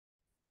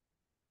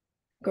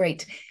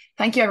Great.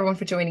 Thank you everyone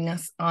for joining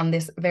us on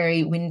this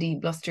very windy,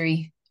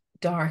 blustery,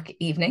 dark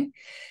evening.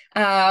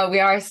 We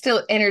are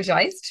still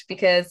energized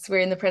because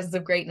we're in the presence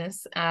of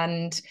greatness,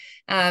 and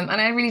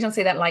I really don't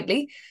say that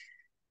lightly.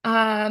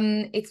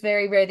 It's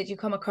very rare that you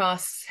come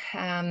across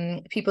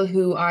people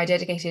who are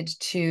dedicated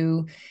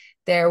to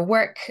their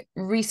work,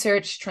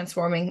 research,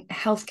 transforming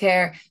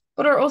healthcare,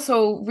 but are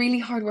also really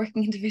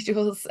hardworking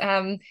individuals.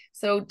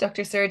 So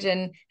Dr.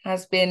 Srdjan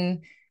has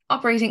been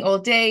operating all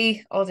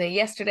day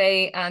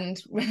yesterday. And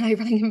when I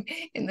rang him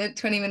in the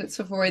 20 minutes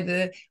before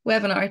the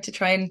webinar to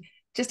try and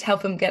just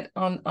help him get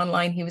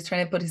online, he was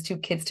trying to put his two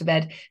kids to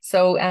bed.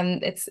 So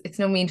it's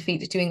no mean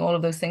feat doing all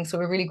of those things. So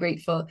we're really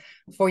grateful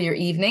for your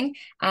evening,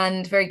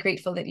 and very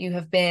grateful that you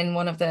have been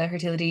one of the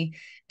fertility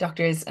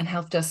doctors and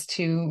helped us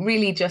to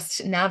really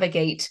just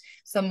navigate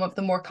some of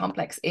the more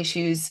complex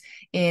issues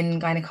in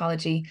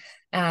gynecology,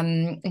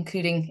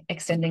 including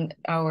extending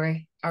our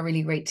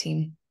really great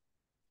team.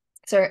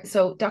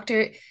 So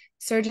Dr.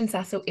 Srdjan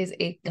Saso is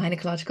a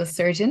gynecological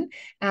surgeon.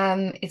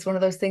 It's one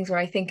of those things where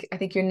I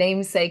think your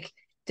namesake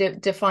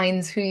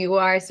defines who you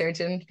are,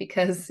 surgeon,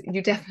 because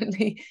you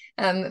definitely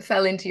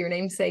fell into your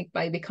namesake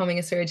by becoming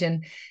a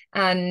surgeon.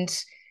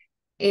 And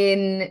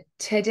in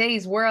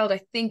today's world, I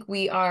think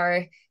we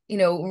are,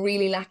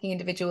 really lacking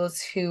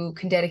individuals who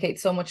can dedicate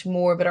so much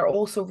more, but are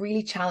also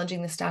really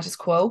challenging the status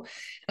quo.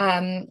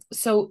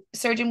 So,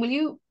 Srdjan, will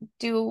you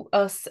do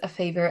us a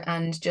favor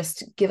and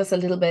just give us a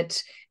little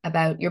bit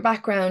about your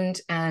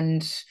background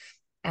and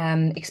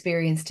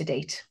experience to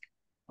date?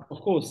 Of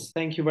course.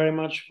 Thank you very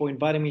much for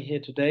inviting me here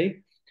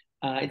today.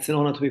 It's an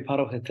honor to be part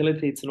of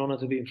Hertility. It's an honor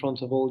to be in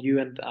front of all you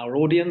and our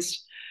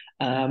audience.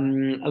 A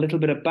little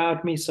bit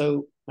about me.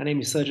 So my name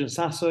is Srdjan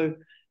Saso.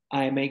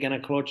 I am a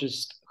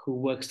gynaecologist who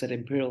works at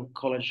Imperial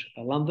College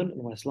London,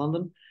 in West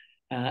London.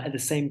 At the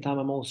same time,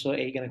 I'm also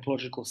a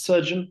gynaecological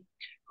surgeon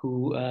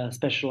who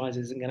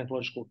specializes in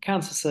gynecological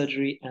cancer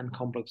surgery and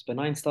complex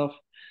benign stuff.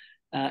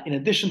 In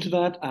addition to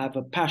that, I have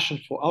a passion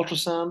for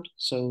ultrasound,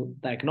 so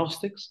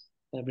diagnostics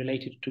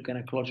related to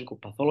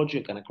gynecological pathology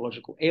or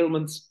gynecological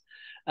ailments,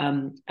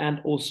 and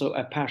also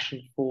a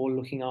passion for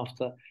looking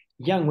after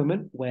young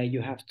women where you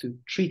have to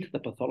treat the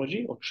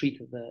pathology or treat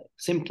the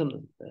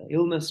symptom, the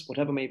illness,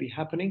 whatever may be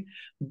happening,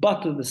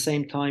 but at the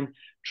same time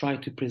try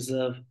to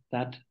preserve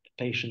that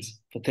patient's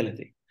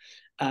fertility.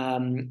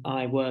 I've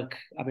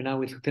been now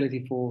with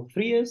Fertility for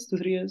 3 years,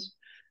 2-3 years,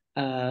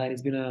 and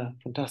it's been a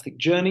fantastic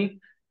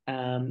journey,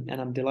 and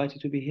I'm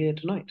delighted to be here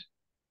tonight.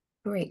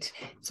 Great.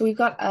 So we've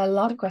got a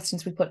lot of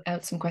questions. We put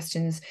out some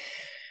questions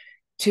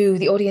to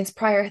the audience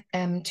prior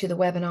to the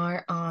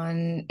webinar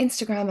on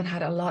Instagram and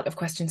had a lot of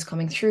questions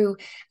coming through.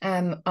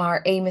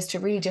 Our aim is to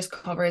really just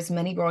cover as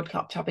many broad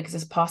topics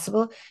as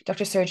possible.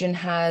 Dr. Srdjan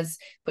has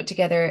put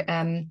together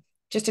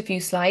just a few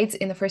slides.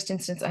 In the first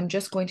instance, I'm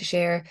just going to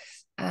share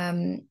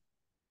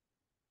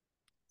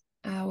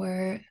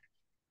our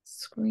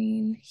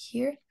screen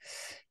here.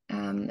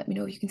 Let me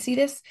know if you can see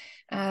this.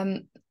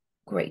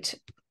 Great.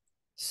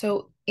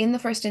 So in the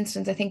first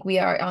instance, I think we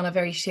are on a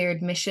very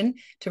shared mission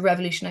to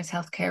revolutionize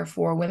healthcare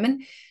for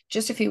women.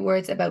 Just a few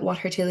words about what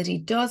Hertility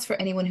does for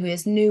anyone who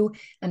is new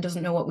and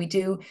doesn't know what we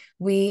do.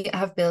 We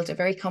have built a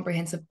very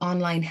comprehensive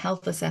online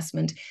health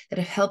assessment that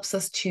helps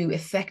us to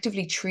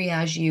effectively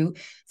triage you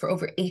for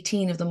over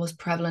 18 of the most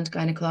prevalent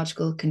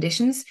gynecological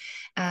conditions,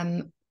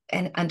 and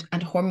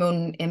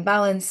hormone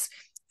imbalance,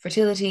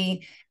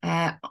 fertility,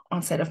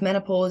 onset of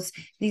menopause.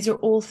 These are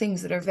all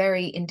things that are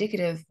very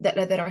indicative,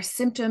 that are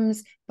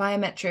symptoms,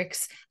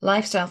 biometrics,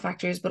 lifestyle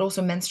factors, but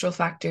also menstrual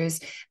factors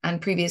and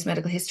previous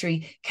medical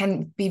history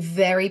can be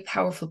very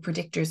powerful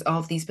predictors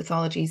of these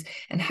pathologies.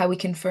 And how we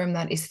confirm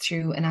that is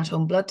through an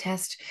at-home blood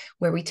test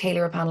where we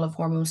tailor a panel of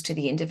hormones to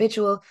the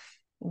individual.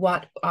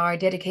 What our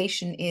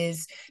dedication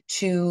is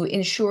to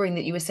ensuring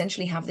that you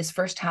essentially have this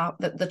first half,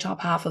 the top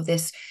half of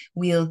this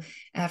wheel,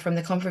 from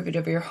the comfort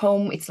of your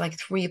home. It's like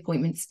 3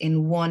 appointments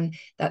in one: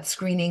 that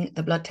screening,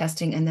 the blood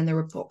testing, and then the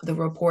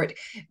report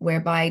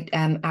whereby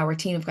our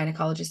team of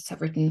gynecologists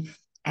have written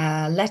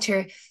a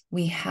letter.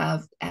 We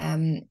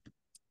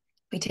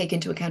take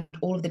into account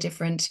all of the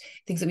different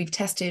things that we've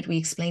tested. We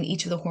explain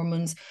each of the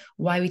hormones,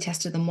 why we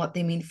tested them, what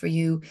they mean for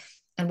you,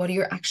 and what are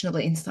your actionable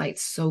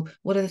insights. So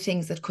what are the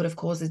things that could have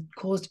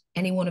caused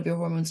any one of your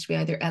hormones to be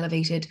either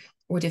elevated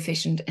or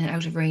deficient and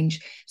out of range?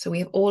 So we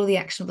have all of the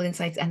actionable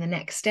insights and the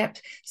next step.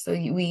 So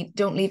we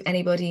don't leave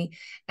anybody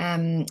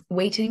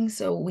waiting.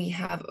 So we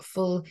have a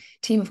full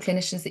team of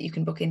clinicians that you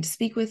can book in to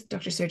speak with.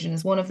 Dr. Srdjan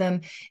is one of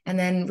them. And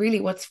then really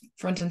what's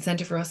front and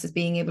center for us is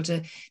being able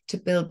to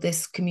build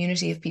this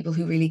community of people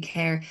who really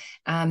care,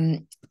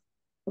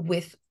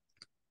 with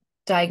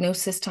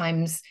diagnosis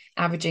times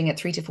averaging at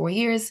 3 to 4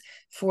 years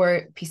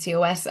for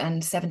PCOS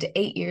and 7 to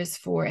 8 years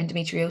for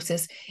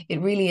endometriosis. It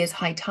really is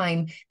high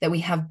time that we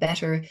have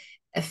better,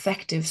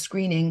 effective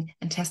screening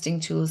and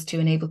testing tools to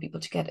enable people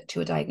to get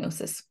to a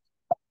diagnosis.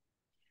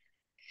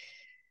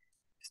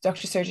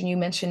 Dr. Srdjan, you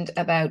mentioned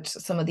about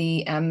some of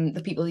the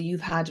people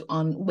you've had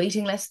on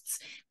waiting lists.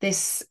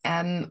 This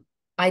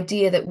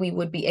idea that we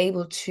would be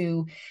able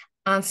to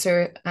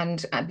answer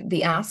and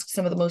be asked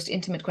some of the most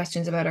intimate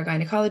questions about our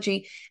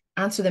gynecology,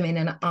 answer them in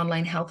an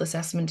online health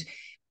assessment,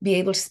 be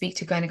able to speak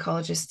to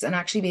gynecologists, and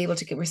actually be able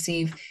to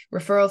receive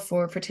referral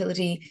for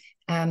fertility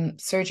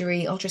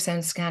surgery,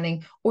 ultrasound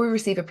scanning, or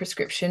receive a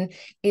prescription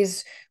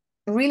is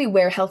really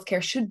where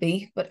healthcare should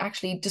be, but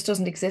actually just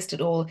doesn't exist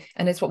at all.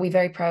 And it's what we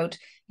very proudly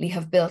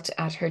have built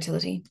at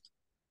Hertility.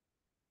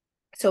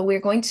 So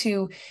we're going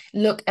to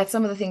look at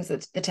some of the things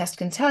that the test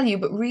can tell you,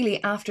 but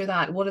really after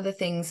that, what are the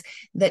things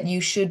that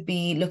you should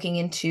be looking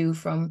into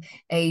from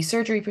a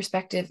surgery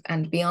perspective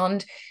and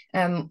beyond?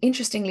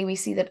 Interestingly, we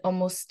see that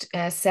almost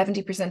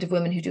 70% of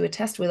women who do a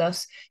test with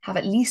us have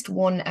at least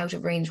one out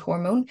of range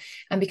hormone.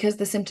 And because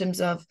the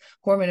symptoms of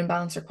hormone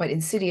imbalance are quite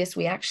insidious,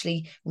 we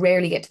actually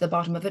rarely get to the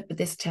bottom of it, but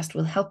this test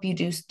will help you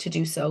do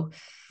so.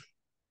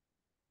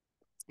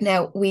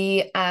 Now,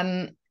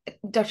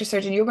 Dr.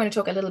 Srdjan, you're going to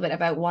talk a little bit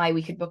about why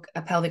we could book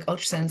a pelvic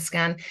ultrasound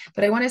scan,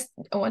 but I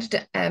wanted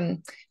to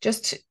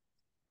just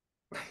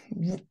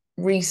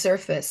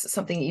resurface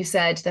something that you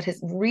said that has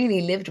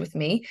really lived with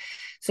me.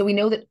 So we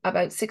know that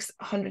about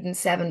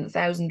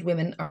 607,000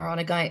 women are on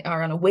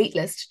a wait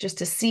list just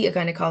to see a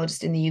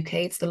gynecologist in the UK.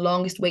 It's the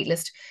longest wait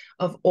list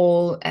of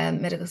all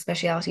medical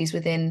specialities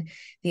within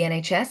the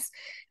NHS.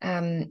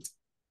 And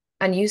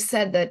you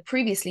said that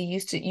previously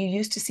you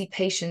used to see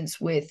patients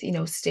with,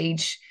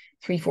 stage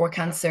 3-4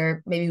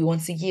 cancer maybe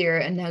once a year,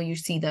 and now you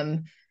see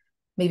them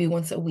maybe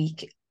once a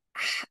week.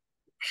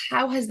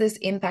 How has this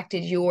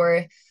impacted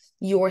your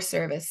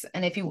service?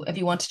 And if you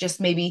want to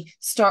just maybe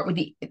start with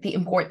the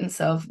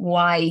importance of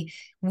why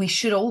we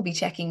should all be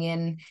checking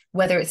in,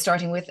 whether it's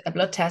starting with a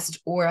blood test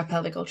or a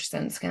pelvic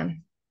ultrasound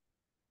scan.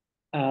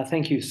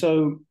 Thank you.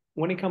 So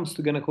when it comes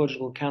to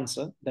gynecological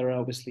cancer, there are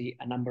obviously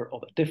a number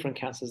of different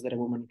cancers that a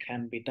woman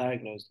can be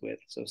diagnosed with.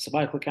 So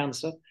cervical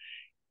cancer,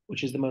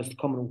 which is the most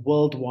common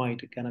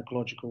worldwide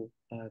gynecological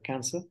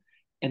cancer.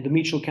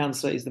 Endometrial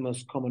cancer is the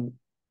most common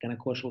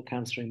gynecological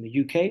cancer in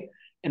the UK.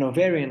 And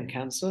ovarian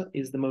cancer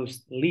is the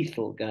most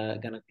lethal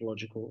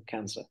gynecological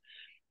cancer.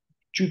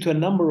 Due to a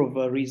number of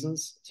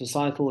reasons,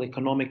 societal,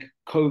 economic,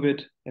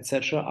 COVID,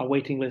 etc., our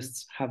waiting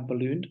lists have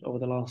ballooned over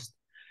the last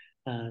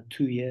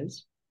 2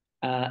 years.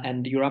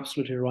 And you're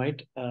absolutely right,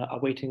 our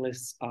waiting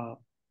lists are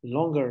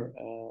longer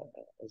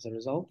as a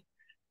result.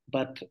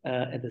 But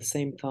at the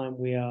same time,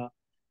 we are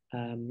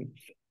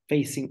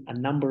facing a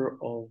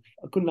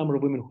good number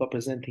of women who are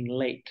presenting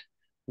late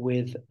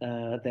with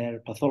their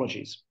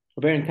pathologies.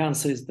 Ovarian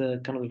cancer is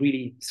the kind of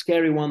really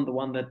scary one, the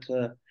one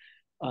that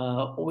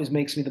always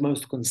makes me the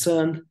most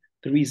concerned.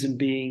 The reason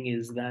being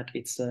is that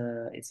it's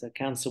a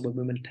cancer where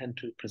women tend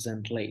to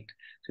present late.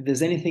 So if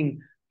there's anything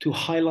to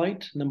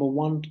highlight, number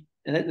one,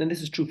 and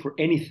this is true for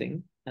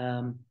anything,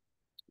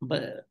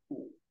 but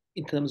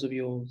in terms of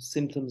your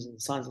symptoms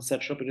and signs,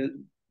 etc., but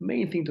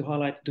main thing to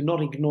highlight, do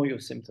not ignore your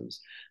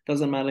symptoms.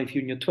 Doesn't matter if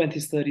you're in your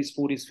 20s, 30s,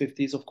 40s,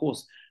 50s, of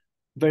course,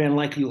 very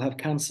unlikely you'll have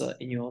cancer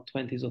in your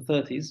 20s or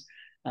 30s.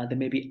 There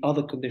may be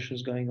other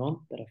conditions going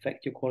on that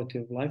affect your quality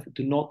of life.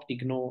 Do not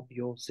ignore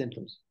your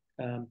symptoms.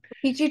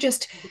 Could you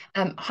just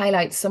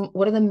highlight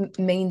what are the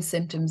main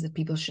symptoms that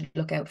people should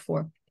look out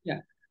for? Yeah.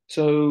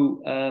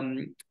 So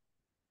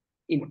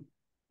in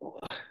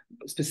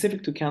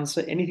specific to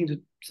cancer,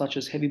 anything such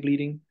as heavy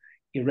bleeding,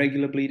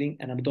 irregular bleeding,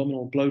 and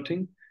abdominal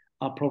bloating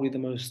are probably the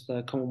most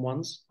common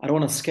ones. I don't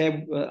want to scare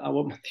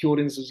the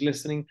audience who's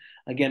listening.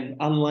 Again,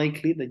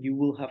 unlikely that you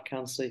will have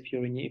cancer if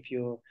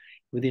you're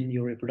within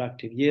your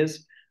reproductive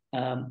years.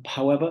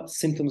 However,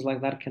 symptoms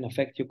like that can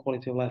affect your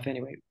quality of life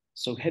anyway.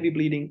 So heavy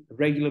bleeding,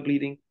 irregular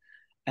bleeding,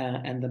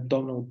 and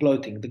abdominal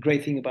bloating. The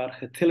great thing about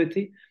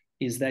Hertility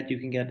is that you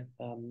can get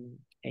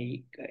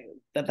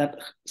that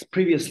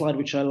previous slide,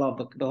 which I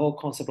love, the whole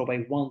concept of a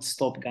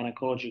one-stop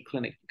gynecology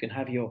clinic. You can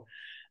have your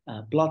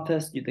blood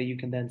test that you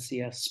can then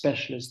see a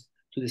specialist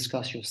to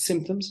discuss your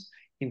symptoms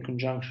in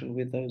conjunction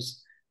with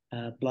those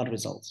blood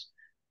results.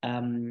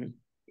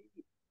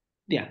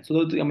 Yeah,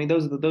 so those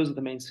are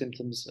the main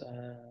symptoms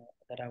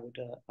that I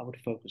would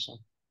focus on.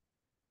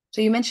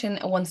 So you mentioned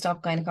a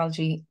one-stop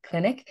gynecology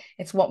clinic.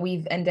 It's what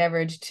we've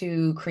endeavored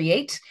to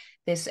create,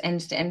 this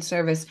end-to-end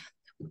service.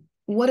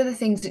 What are the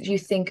things that you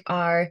think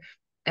are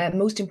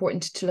most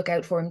important to look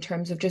out for in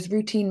terms of just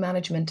routine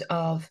management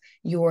of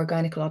your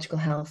gynecological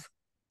health?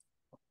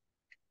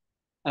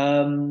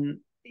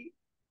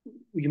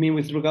 You mean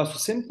with regards to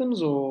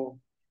symptoms or?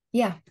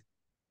 Yeah.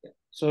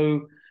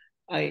 So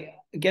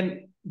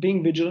again,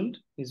 being vigilant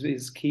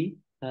is key.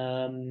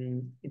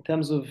 In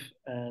terms of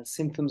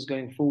symptoms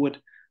going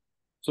forward,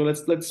 so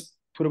let's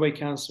put away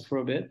cancer for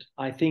a bit.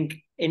 I think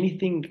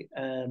anything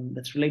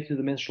that's related to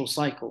the menstrual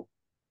cycle,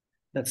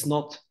 that's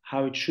not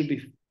how it should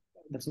be,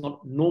 that's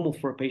not normal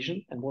for a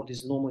patient, and what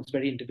is normal, it's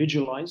very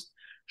individualized,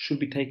 should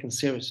be taken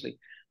seriously.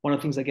 One of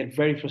the things I get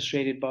very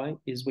frustrated by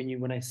is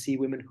when I see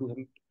women who have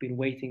been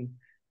waiting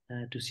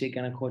to see a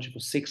gynecologist for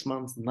 6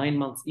 months, 9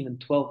 months, even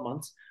 12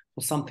 months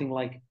for something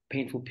like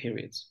painful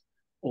periods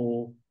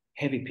or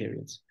heavy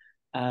periods.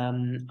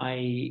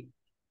 I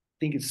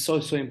think it's so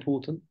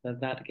important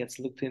that gets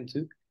looked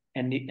into,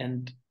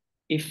 and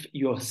if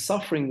you're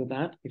suffering with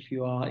that,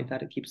 if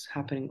that keeps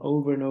happening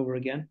over and over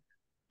again,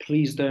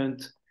 please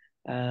don't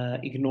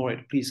ignore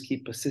it. Please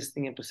keep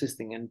persisting and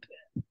persisting. And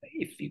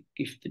if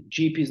the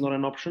GP is not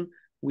an option,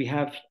 we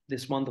have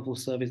this wonderful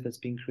service that's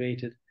been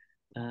created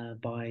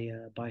by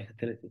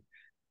Hertility.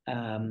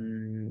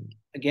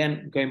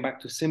 Again, going back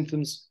to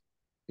symptoms,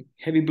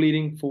 heavy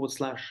bleeding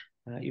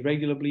 /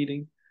 irregular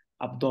bleeding,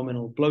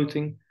 abdominal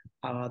bloating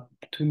are,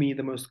 to me,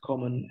 the most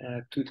common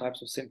 2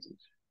 types of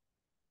symptoms.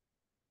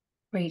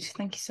 Great,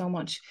 thank you so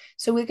much.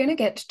 So we're going to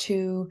get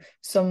to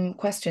some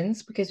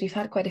questions because we've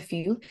had quite a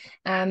few,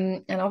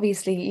 and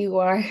obviously you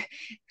are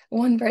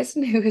one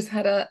person who has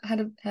had a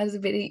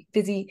very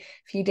busy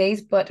few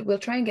days, but we'll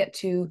try and get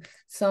to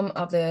some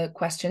of the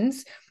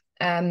questions.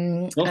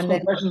 Lots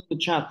of questions in the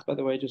chat, by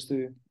the way, just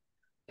to.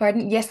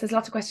 Pardon? Yes, there's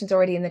lots of questions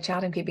already in the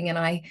chat. I'm keeping an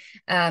eye.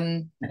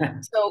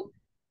 So,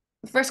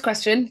 first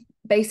question: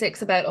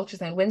 basics about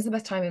ultrasound. When's the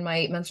best time in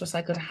my menstrual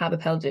cycle to have a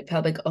pelvic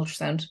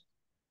ultrasound?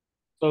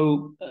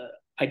 So,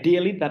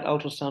 ideally, that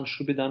ultrasound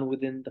should be done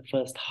within the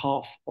first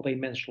half of a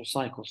menstrual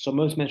cycle. So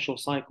most menstrual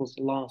cycles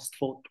last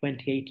for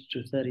 28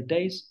 to 30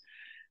 days.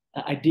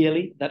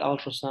 Ideally, that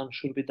ultrasound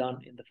should be done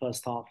in the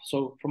first half.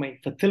 So from a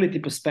fertility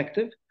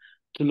perspective,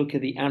 to look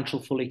at the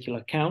antral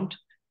follicular count,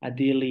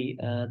 ideally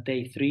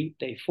day 3,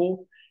 day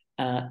 4.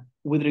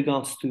 With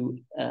regards to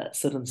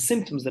certain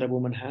symptoms that a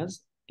woman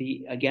has,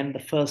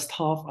 the first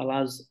half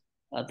allows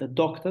the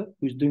doctor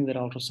who's doing that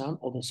ultrasound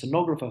or the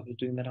sonographer who's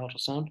doing that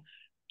ultrasound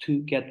to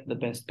get the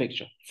best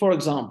picture. For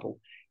example,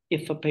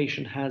 if a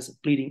patient has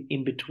bleeding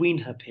in between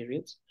her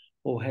periods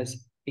or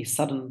has a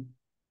sudden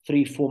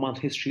 3-4 month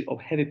history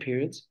of heavy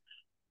periods,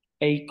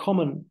 a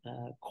common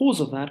cause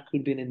of that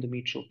could be an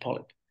endometrial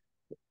polyp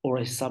or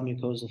a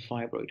submucosal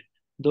fibroid.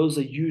 Those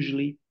are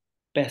usually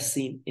best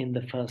seen in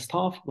the first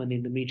half when the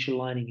endometrial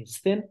lining is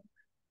thin.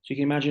 So you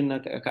can imagine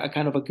a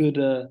kind of a good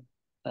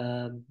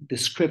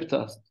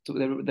descriptor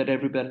that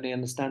everybody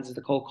understands is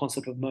the whole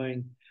concept of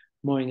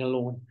mowing a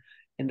lawn.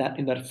 In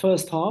that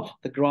first half,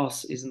 the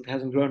grass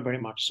hasn't grown very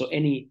much. So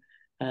any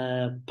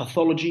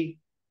pathology,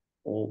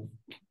 or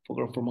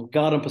from a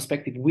garden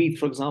perspective, weeds,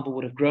 for example,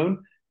 would have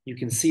grown. You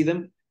can see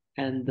them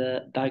and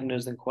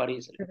diagnose them quite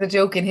easily. There's a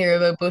joke in here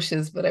about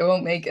bushes, but I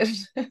won't make it.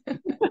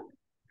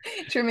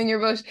 Trimming your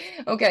bush.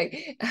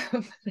 Okay.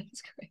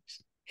 That's great.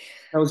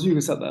 That was you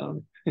who said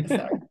that.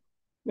 Sorry.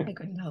 I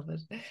couldn't help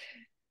it.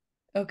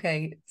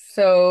 Okay.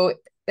 So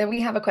then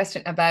we have a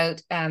question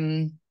about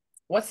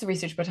what's the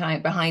research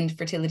behind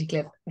fertility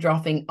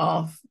dropping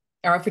off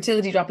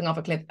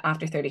a cliff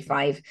after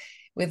 35?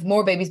 With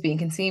more babies being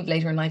conceived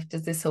later in life,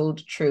 does this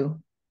hold true?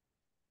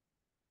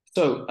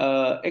 So,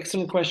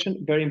 excellent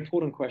question, very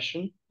important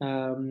question.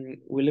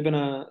 We live in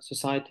a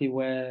society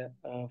where,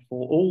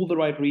 for all the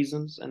right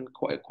reasons and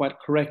quite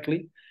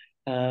correctly,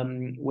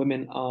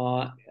 women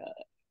are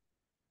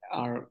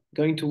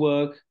going to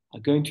work,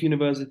 are going to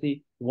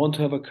university, want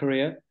to have a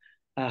career.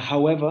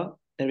 However,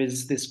 there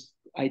is this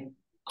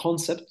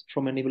concept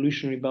from an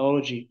evolutionary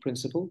biology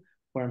principle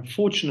where,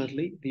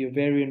 unfortunately, the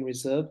ovarian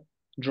reserve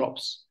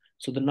drops.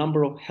 So the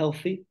number of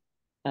healthy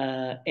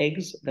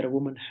eggs that a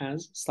woman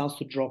has starts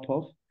to drop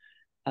off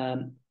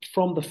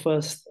from the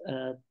first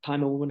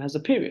time a woman has a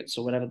period.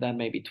 So whatever that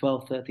may be,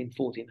 12, 13,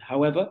 14.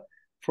 However,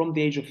 from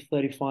the age of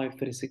 35,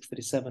 36,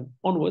 37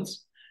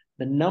 onwards,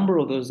 the number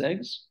of those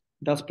eggs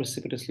does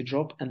precipitously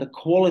drop and the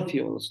quality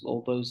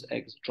of those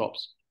eggs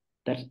drops.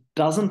 That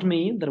doesn't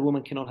mean that a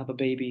woman cannot have a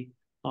baby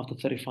after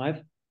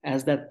 35.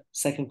 As that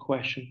second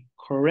question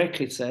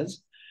correctly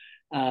says,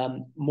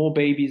 more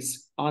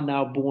babies are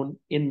now born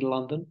in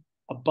London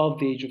above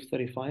the age of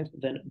 35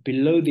 than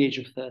below the age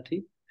of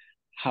 30.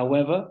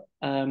 However,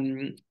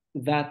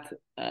 that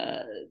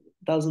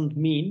doesn't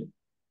mean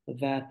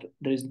that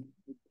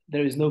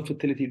there is no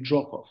fertility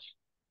drop-off.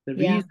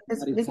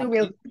 There's no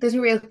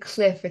real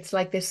cliff. It's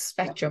like this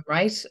spectrum,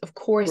 right? Of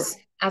course,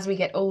 as we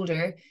get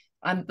older,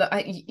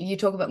 you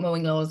talk about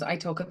mowing lawns. I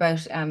talk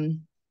about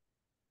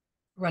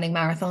running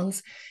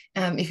marathons.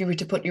 If you were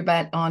to put your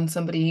bet on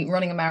somebody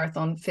running a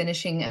marathon,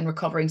 finishing and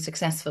recovering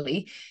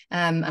successfully,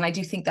 and I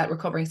do think that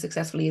recovering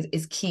successfully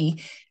is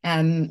key.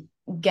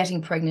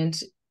 Getting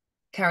pregnant,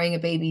 carrying a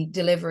baby,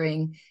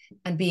 delivering,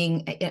 and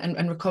being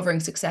and recovering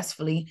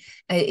successfully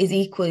is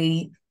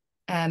equally.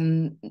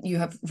 You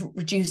have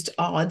reduced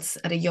odds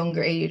at a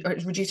younger age, or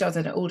reduced odds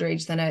at an older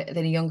age than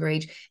a younger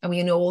age. And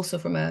we know also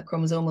from a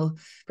chromosomal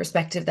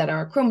perspective that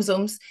our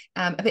chromosomes,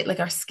 a bit like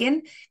our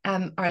skin,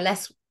 are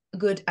less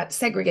good at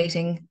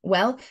segregating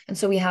well. And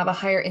so we have a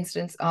higher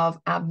incidence of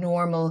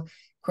abnormal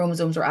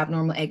chromosomes or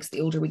abnormal eggs the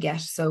older we get.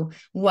 So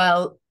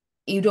while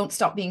you don't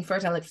stop being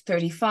fertile at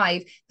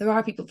 35, there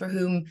are people for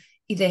whom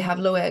they have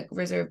low egg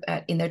reserve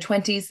in their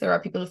 20s. There are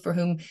people for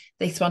whom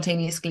they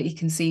spontaneously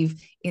conceive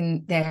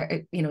in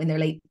their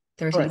late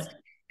 30s.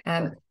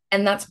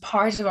 And that's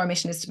part of our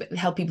mission, is to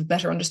help people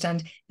better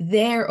understand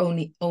their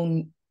own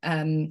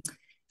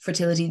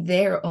fertility,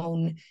 their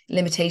own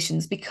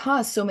limitations,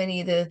 because so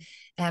many of the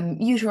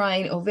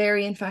uterine,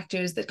 ovarian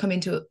factors that come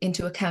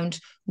into account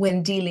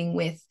when dealing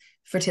with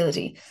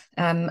fertility.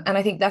 And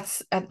I think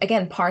that's,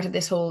 again, part of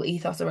this whole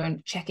ethos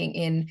around checking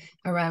in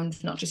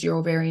around not just your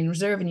ovarian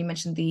reserve. And you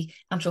mentioned the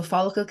antral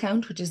follicle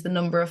count, which is the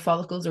number of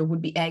follicles or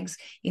would-be eggs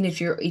in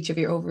each of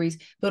your ovaries,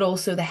 but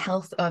also the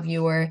health of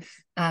your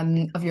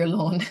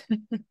lawn.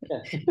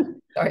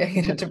 Sorry, I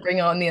had to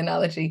bring on the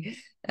analogy.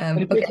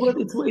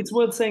 It's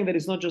worth saying that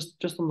it's not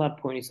just on that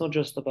point. It's not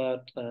just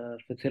about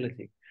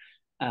fertility.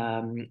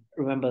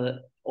 Remember,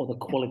 or the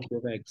quality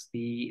of eggs,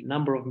 the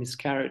number of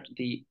miscarriage,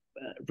 the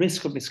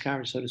risk of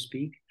miscarriage, so to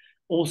speak,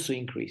 also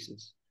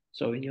increases.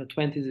 So in your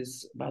 20s,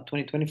 it's about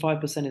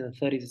 20-25%. In the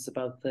 30s, it's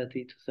about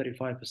 30 to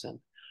 35%.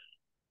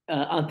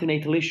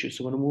 Antenatal issues.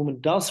 So when a woman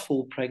does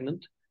fall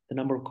pregnant, the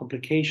number of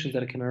complications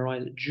that can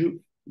arise due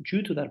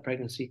to that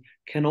pregnancy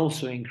can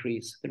also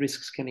increase. The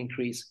risks can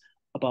increase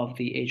above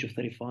the age of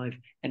 35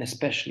 and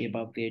especially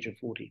above the age of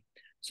 40.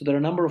 So there are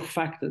a number of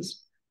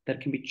factors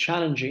that can be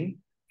challenging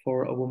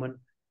for a woman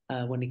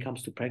when it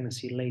comes to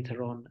pregnancy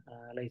later on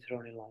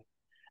in life.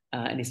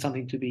 And it's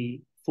something to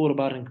be thought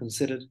about and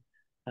considered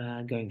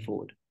going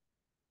forward.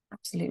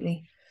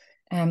 Absolutely.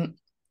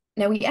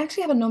 Now, we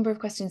actually have a number of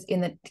questions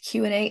in the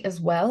Q&A as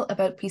well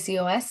about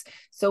PCOS.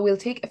 So we'll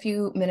take a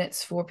few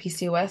minutes for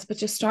PCOS, but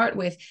just start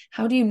with,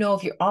 how do you know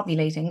if you're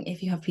ovulating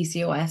if you have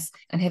PCOS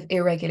and have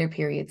irregular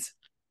periods?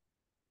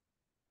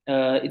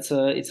 It's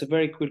a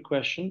very good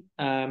question.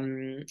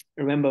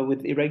 Remember,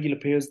 with irregular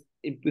periods,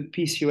 with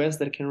PCOS,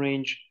 that can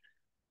range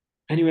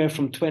anywhere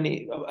from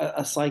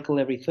a cycle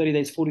every 30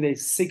 days, 40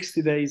 days,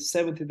 60 days,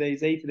 70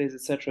 days, 80 days,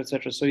 etc.,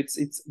 etc. So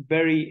it's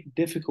very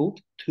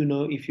difficult to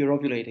know if you're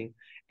ovulating,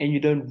 and you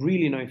don't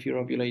really know if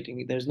you're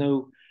ovulating. There's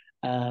no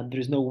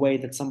way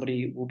that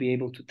somebody will be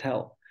able to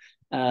tell.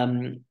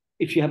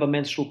 If you have a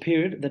menstrual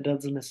period, that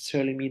doesn't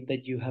necessarily mean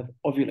that you have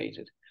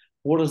ovulated.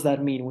 What does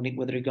that mean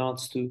with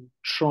regards to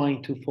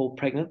trying to fall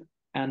pregnant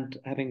and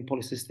having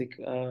polycystic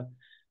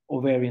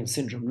ovarian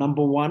syndrome?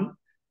 Number one,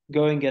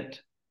 go and get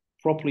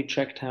properly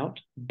checked out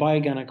by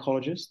a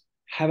gynecologist,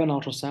 have an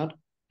ultrasound,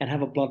 and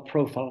have a blood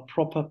profile, a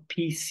proper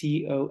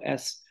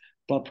PCOS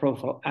blood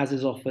profile, as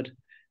is offered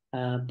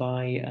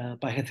by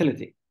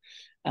Hertility.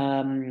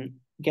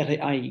 Get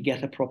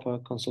a proper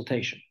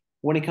consultation.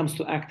 When it comes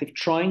to active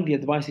trying, the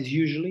advice is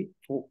usually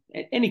for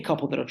any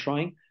couple that are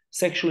trying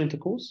sexual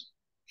intercourse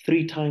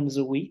 3 times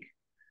a week,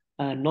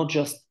 not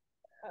just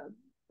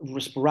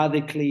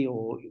sporadically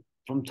or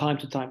from time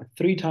to time.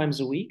 3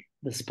 times a week,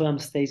 the sperm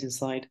stays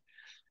inside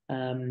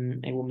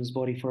a woman's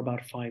body for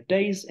about 5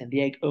 days, and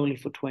the egg only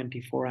for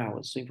 24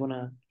 hours. So if you want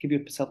to give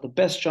yourself the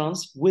best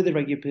chance with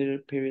irregular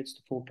periods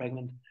to fall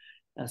pregnant,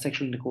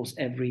 sexual intercourse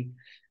every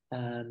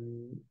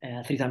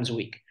 3 times a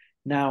week.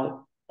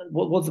 Now,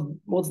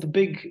 what's the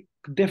big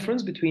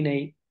difference between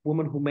a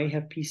woman who may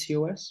have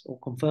PCOS or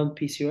confirmed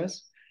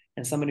PCOS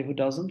and somebody who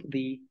doesn't?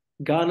 The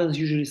guidelines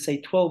usually say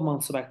 12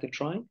 months of active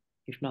trying.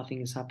 If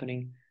nothing is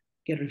happening,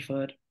 get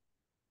referred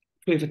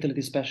to a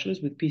fertility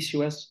specialist. With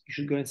PCOS, you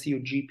should go and see your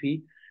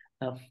GP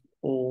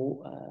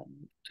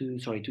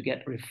to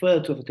get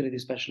referred to a fertility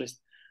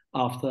specialist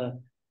after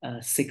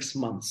 6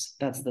 months.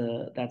 That's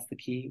the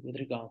key with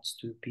regards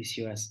to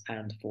PCOS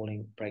and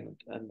falling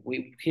pregnant. And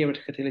we here at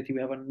Fertility,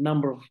 we have a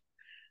number of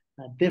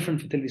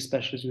different fertility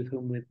specialists with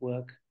whom we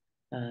work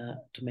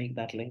to make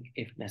that link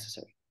if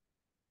necessary.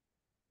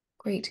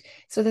 Great.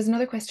 So there's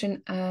another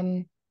question.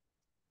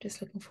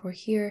 Just looking for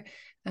here.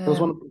 There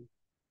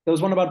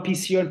was one about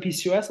PCO and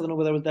PCOS. I don't know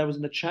whether that was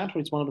in the chat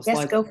or it's one of the slides.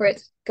 Yes, go for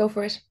it. Go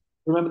for it.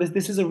 Remember,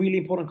 this is a really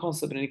important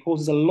concept, and it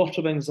causes a lot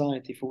of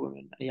anxiety for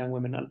women, young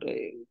women.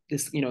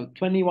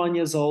 21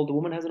 years old, the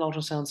woman has an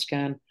ultrasound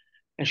scan,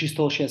 and she's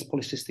told she has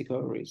polycystic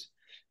ovaries,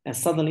 and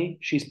suddenly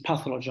she's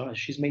pathologized.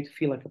 She's made to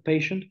feel like a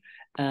patient,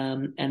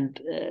 and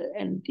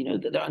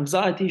there are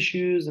anxiety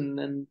issues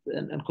and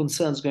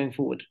concerns going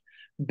forward.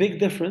 Big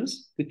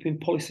difference between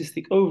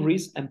polycystic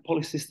ovaries and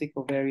polycystic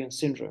ovarian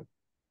syndrome.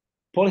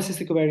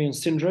 Polycystic ovarian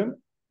syndrome,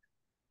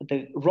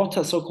 the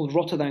so-called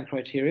Rotterdam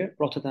criteria,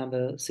 Rotterdam,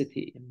 the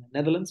city in the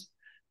Netherlands,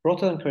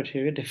 Rotterdam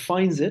criteria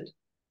defines it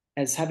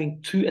as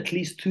having at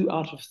least 2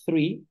 out of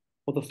 3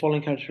 of the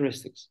following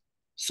characteristics.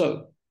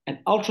 So an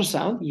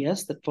ultrasound,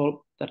 yes, that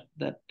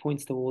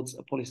points towards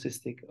a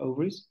polycystic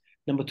ovaries.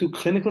 Number 2,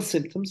 clinical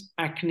symptoms,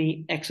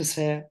 acne, excess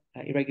hair,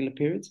 irregular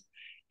periods.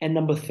 And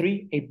number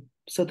 3, a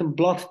certain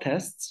blood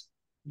tests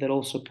that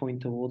also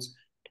point towards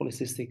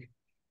polycystic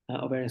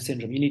ovarian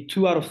syndrome. You need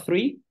 2 out of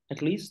 3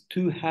 at least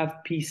to have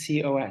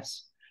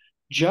PCOS.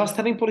 Just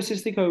having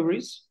polycystic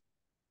ovaries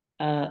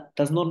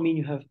does not mean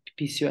you have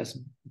PCOS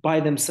by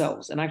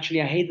themselves. And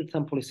actually, I hate the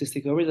term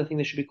polycystic ovaries. I think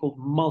they should be called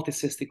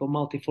multicystic or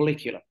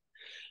multifollicular.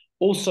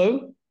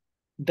 Also,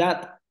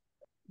 that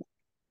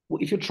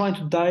if you're trying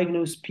to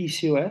diagnose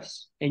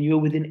PCOS and you're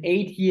within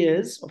 8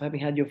 years of having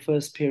had your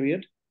first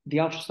period, the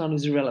ultrasound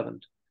is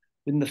irrelevant.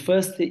 Within the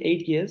first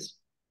 8 years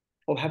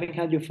of having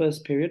had your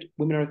first period,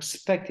 women are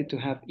expected to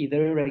have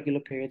either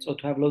irregular periods or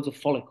to have loads of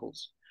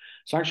follicles.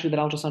 So actually, that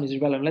ultrasound is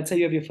irrelevant. Let's say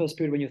you have your first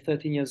period when you're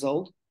 13 years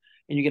old,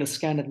 and you get a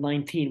scan at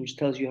 19, which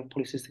tells you have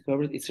polycystic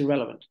ovaries. It's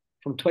irrelevant.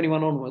 From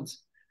 21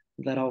 onwards,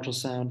 that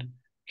ultrasound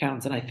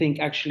counts. And I think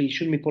actually it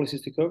shouldn't be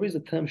polycystic ovaries. The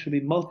term should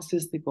be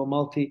multicystic or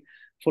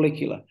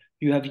multifollicular.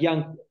 You have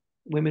young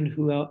women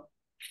who are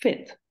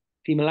fit,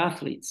 female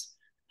athletes,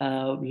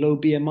 low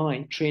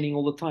BMI, training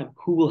all the time,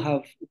 who will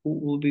have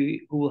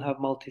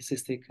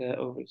multicystic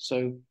ovaries.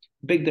 So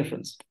big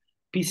difference.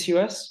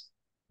 PCOS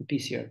and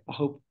PCO. I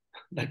hope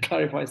that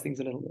clarifies things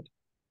a little bit.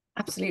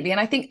 Absolutely. And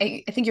I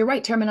think you're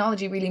right.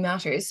 Terminology really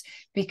matters,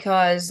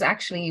 because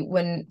actually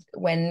when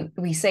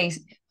we say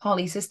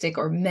polycystic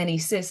or many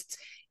cysts,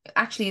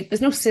 actually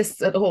there's no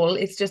cysts at all.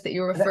 It's just that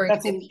you're referring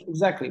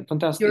exactly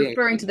fantastic. You're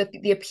referring to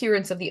the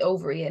appearance of the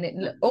ovary,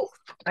 and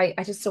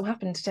I just so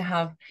happened to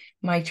have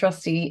my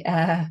trusty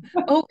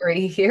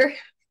ovary here.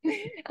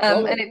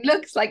 And it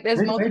looks like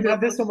there's multiple. Maybe I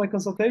have this on my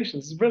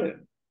consultations. It's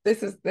brilliant.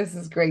 This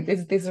is great.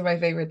 These are my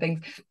favorite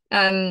things.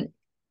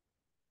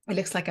 It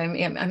looks like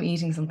I'm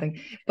eating something,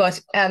 but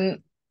yeah,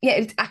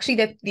 it's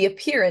actually the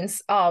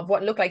appearance of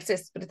what look like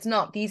cysts, but it's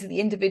not. These are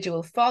the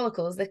individual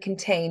follicles that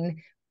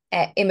contain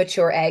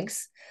immature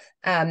eggs.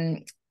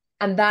 And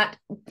that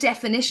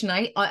definition,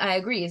 I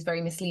agree, is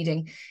very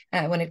misleading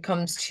when it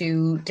comes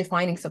to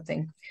defining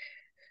something.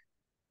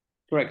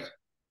 Correct.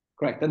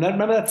 And then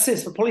remember that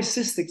cyst, for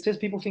polycystic cyst,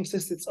 people think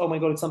cyst, it's, oh my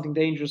God, it's something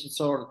dangerous and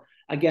so on.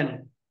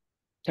 Again,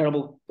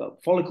 terrible.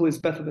 Follicle is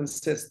better than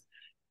cyst.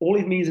 All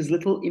it means is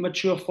little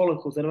immature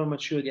follicles that haven't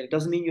matured yet. It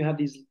doesn't mean you have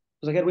these,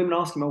 because I get women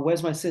asking, oh,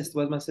 where's my cyst?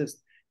 Where's my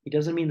cyst? It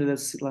doesn't mean that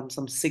there's like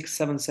some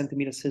 6-7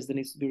 centimeter cyst that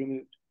needs to be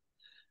removed.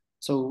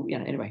 So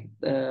yeah, anyway,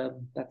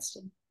 that's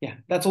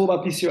all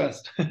about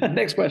PCOS.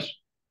 Next question.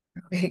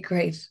 Okay,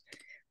 great.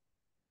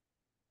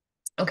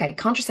 Okay,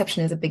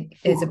 contraception is a big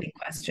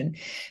question,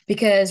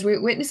 because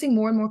we're witnessing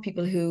more and more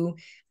people who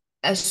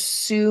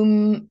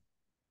assume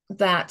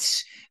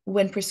that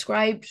when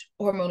prescribed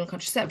hormonal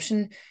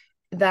contraception,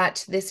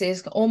 that this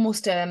is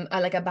almost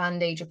like a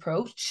band-aid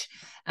approach.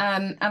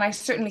 And I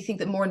certainly think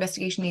that more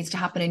investigation needs to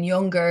happen in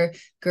younger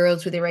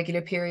girls with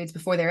irregular periods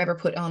before they're ever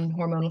put on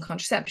hormonal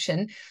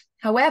contraception.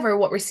 However,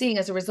 what we're seeing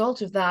as a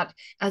result of that,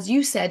 as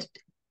you said,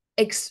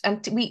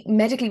 and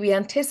we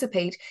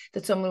anticipate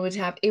that someone would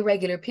have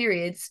irregular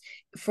periods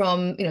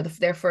from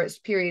their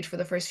first period for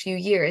the first few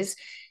years,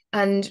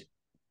 and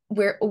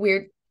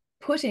we're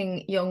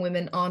putting young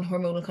women on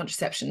hormonal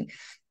contraception.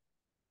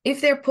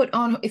 If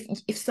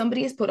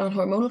somebody is put on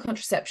hormonal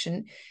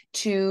contraception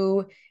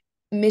to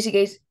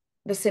mitigate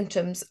the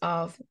symptoms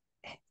of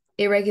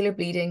irregular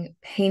bleeding,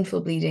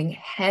 painful bleeding,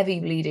 heavy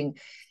bleeding,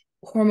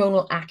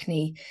 hormonal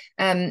acne,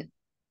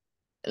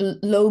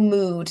 low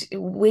mood,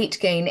 weight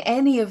gain,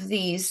 any of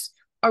these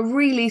are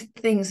really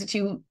things that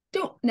you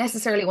don't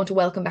necessarily want to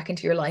welcome back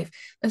into your life.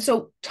 And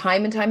so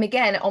time and time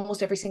again,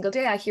 almost every single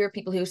day, I hear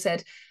people who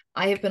said,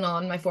 I have been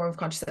on my form of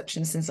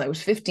contraception since I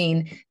was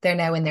 15. They're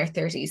now in their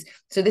 30s.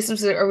 So this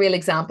was a real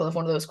example of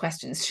one of those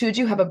questions. Should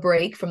you have a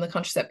break from the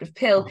contraceptive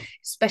pill,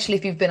 especially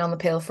if you've been on the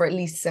pill for at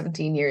least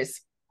 17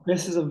 years?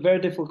 This is a very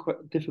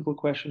difficult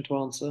question to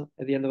answer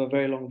at the end of a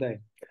very long day.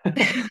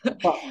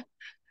 But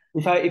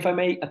if I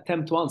may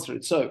attempt to answer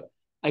it. So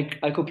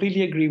I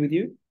completely agree with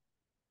you.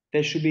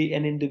 There should be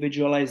an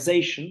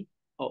individualization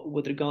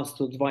with regards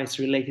to advice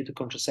related to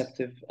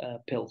contraceptive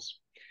pills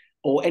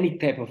or any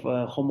type of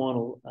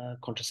hormonal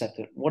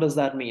contraceptive. What does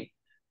that mean?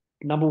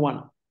 Number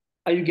one,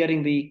 are you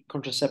getting the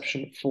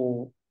contraception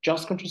for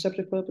just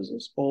contraceptive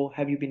purposes, or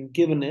have you been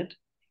given it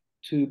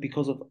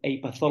because of a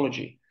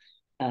pathology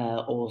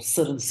or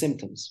certain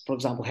symptoms? For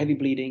example, heavy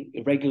bleeding,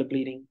 irregular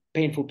bleeding,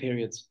 painful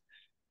periods,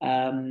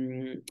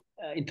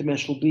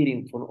 intermenstrual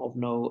bleeding of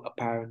no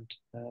apparent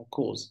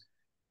cause.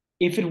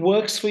 If it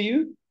works for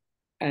you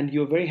and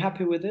you're very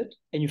happy with it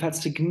and you've had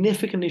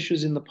significant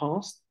issues in the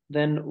past,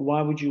 then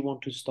why would you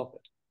want to stop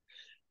it?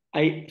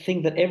 I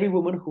think that every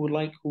woman who would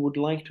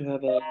like to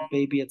have a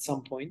baby at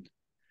some point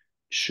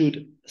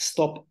should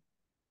stop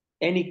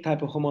any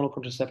type of hormonal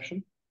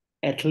contraception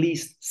at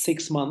least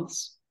 6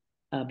 months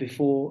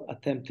before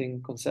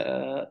attempting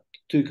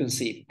to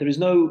conceive. There is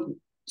no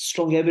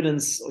strong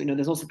evidence,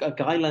 there's also a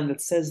guideline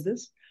that says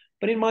this,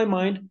 but in my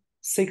mind,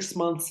 6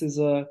 months is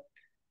a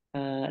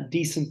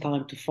decent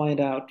time to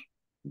find out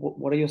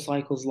what are your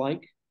cycles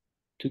like,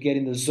 to get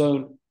in the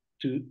zone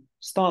to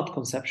start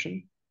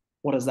conception.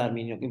 What does that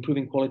mean?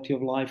 Improving quality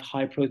of life,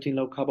 high protein,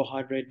 low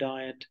carbohydrate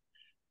diet,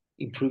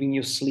 improving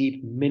your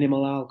sleep,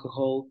 minimal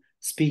alcohol,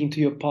 speaking to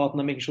your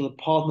partner, making sure the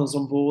partner's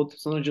on board.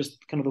 It's not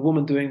just kind of the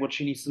woman doing what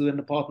she needs to do and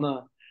the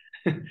partner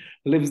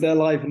lives their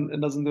life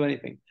and doesn't do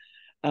anything.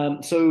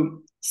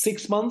 So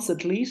 6 months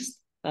at least.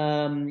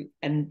 Number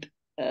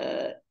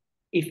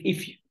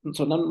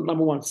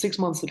one, 6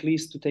 months at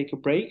least to take a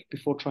break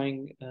before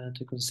trying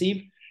to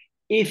conceive.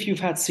 If you've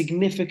had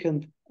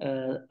significant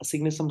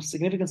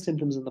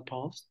symptoms in the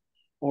past,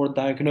 or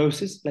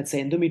diagnosis, let's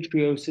say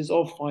endometriosis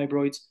or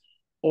fibroids,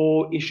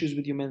 or issues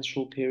with your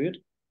menstrual period,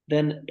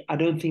 then I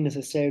don't think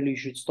necessarily you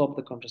should stop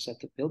the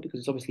contraceptive pill, because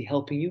it's obviously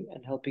helping you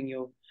and helping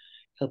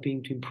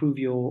to improve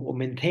or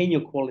maintain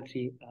your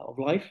quality of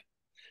life.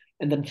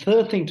 And then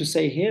third thing to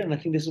say here, and I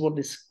think this is what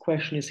this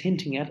question is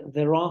hinting at,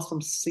 there are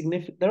some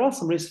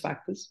risk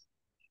factors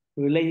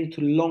related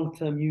to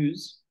long-term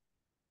use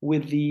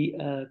with the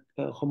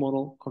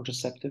hormonal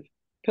contraceptive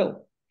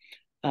pill.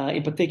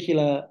 In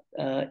particular,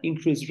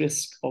 increased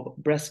risk of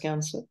breast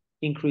cancer,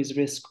 increased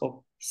risk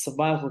of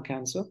cervical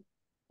cancer,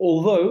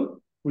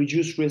 although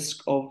reduced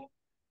risk of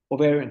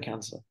ovarian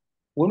cancer.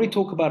 When we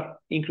talk about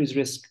increased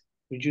risk,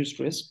 reduced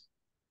risk,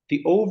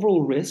 the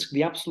overall risk,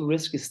 the absolute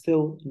risk is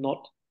still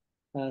not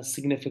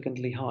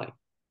significantly high.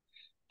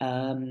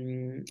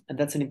 And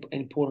that's an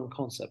important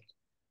concept.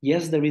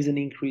 Yes, there is an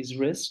increased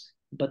risk,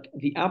 but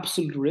the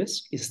absolute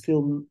risk is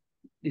still,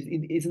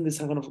 isn't this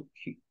kind of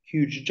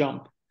huge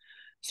jump?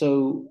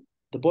 So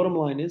the bottom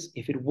line is,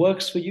 if it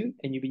works for you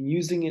and you've been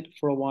using it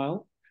for a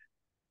while,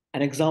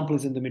 an example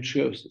is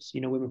endometriosis.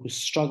 You know, women who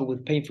struggle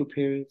with painful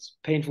periods,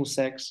 painful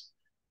sex,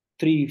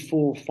 3,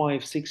 4,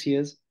 5, 6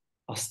 years,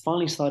 are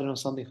finally starting on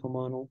something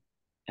hormonal,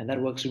 and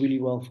that works really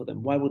well for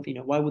them. Why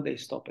would they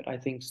stop it? I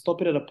think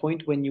stop it at a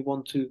point when you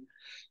want to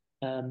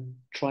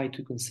try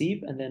to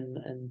conceive, and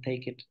then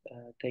take it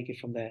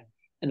from there.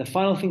 And the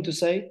final thing to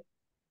say,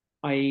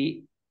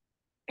 I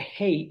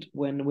hate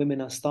when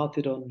women are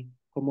started on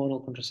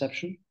hormonal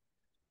contraception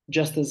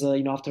just as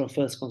after a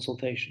first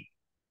consultation,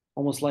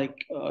 almost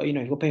like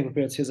you've got painful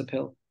periods, here's a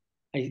pill.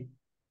 I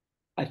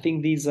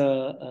think these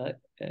are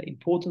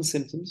important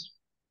symptoms.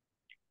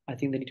 I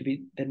think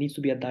there needs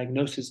to be a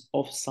diagnosis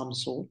of some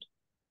sort,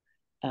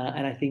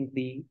 and I think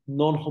the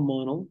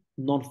non-hormonal,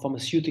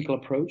 non-pharmaceutical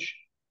approach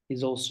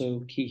is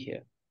also key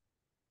here.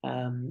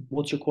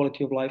 What's your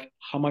quality of life?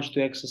 How much do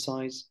you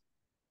exercise?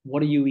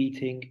 What are you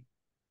eating?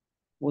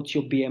 What's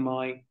your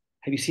BMI?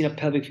 Have you seen a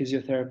pelvic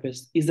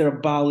physiotherapist? Is there a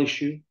bowel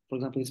issue? For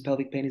example, is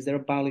pelvic pain? Is there a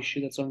bowel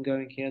issue that's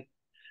ongoing here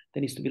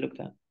that needs to be looked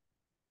at?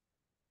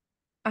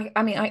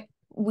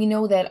 We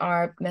know that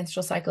our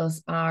menstrual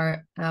cycles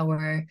are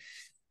our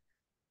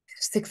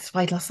sixth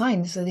vital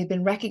sign. So they've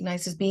been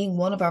recognized as being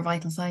one of our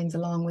vital signs,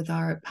 along with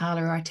our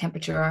pallor, our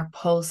temperature, our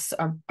pulse,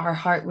 our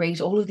heart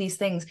rate, all of these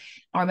things.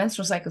 Our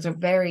menstrual cycles are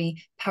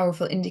very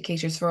powerful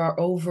indicators for our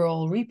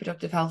overall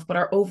reproductive health, but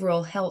our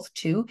overall health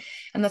too.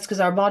 And that's because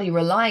our body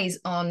relies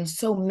on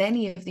so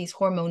many of these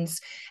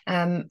hormones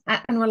and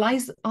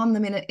relies on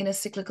them in a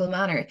cyclical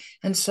manner.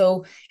 And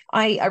so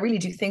I really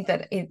do think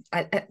that,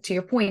 to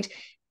your point,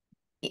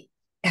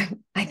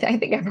 I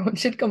think everyone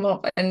should come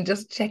up and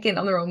just check in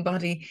on their own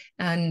body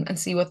and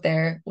see what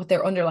their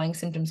underlying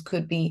symptoms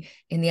could be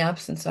in the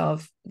absence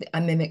of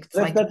a mimicked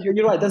cycle.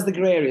 You're right. That's the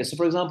gray area. So,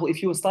 for example,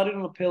 if you were started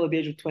on a pill at the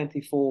age of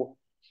 24,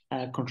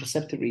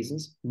 contraceptive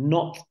reasons,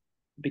 not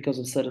because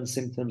of certain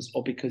symptoms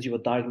or because you were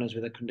diagnosed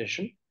with a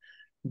condition,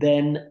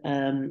 then,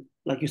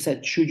 like you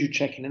said, should you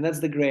check in? And that's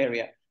the gray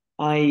area.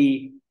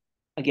 I'm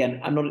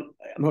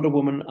not a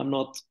woman. I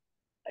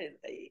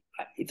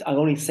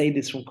only say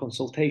this from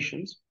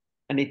consultations.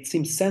 And it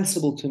seems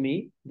sensible to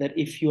me that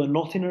if you are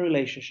not in a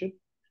relationship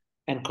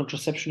and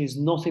contraception is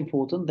not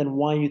important, then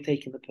why are you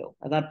taking the pill?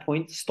 At that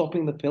point,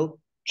 stopping the pill,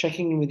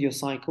 checking in with your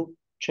cycle,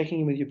 checking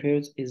in with your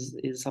periods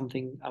is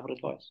something I would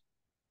advise.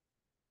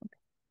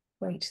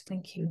 Great,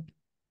 thank you.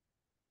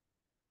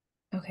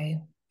 Okay.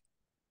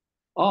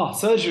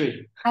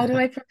 Surgery. How do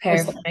I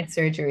prepare for my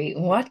surgery?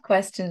 What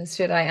questions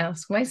should I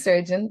ask my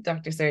surgeon,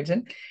 Dr.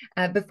 Surgeon,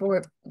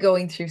 before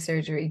going through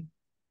surgery?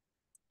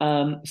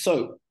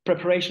 So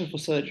preparation for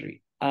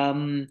surgery.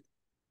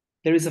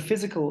 There is a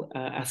physical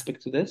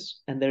aspect to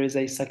this, and there is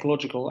a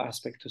psychological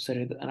aspect to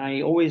surgery. And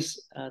I always,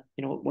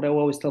 what I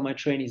always tell my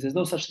trainees, there's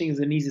no such thing as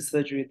an easy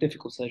surgery, a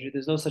difficult surgery.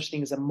 There's no such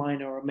thing as a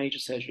minor or a major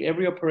surgery.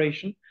 Every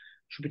operation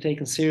should be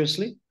taken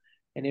seriously,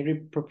 and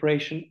every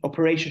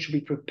operation should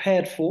be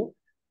prepared for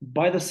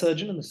by the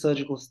surgeon and the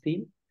surgical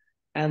team,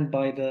 and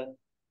by the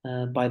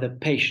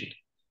patient.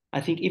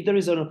 I think if there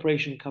is an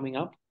operation coming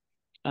up,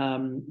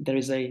 there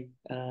is a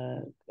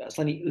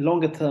slightly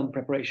longer term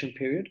preparation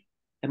period.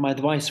 And my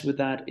advice with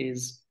that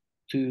is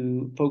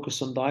to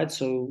focus on diet.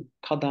 So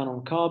cut down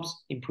on carbs,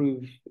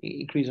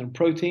 increase on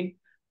protein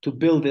to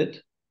build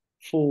it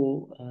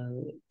for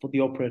the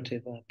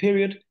operative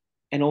period.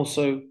 And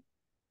also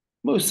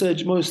most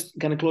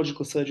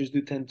gynecological surgeries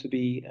do tend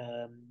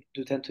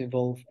to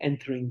involve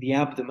entering the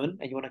abdomen,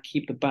 and you want to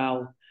keep the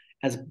bowel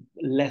as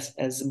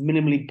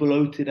minimally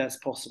bloated as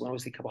possible.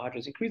 Obviously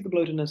carbohydrates increase the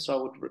bloatedness, so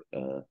I would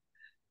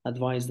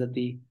advise that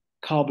the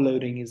carb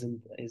loading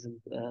isn't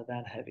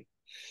that heavy.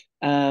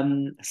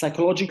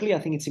 Psychologically, I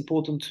think it's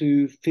important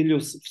to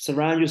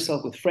surround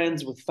yourself with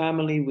friends, with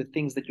family, with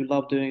things that you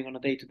love doing on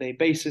a day-to-day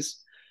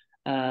basis,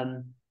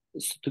 to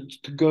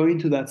go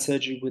into that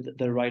surgery with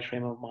the right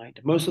frame of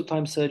mind. Most of the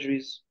time,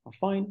 surgeries are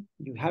fine.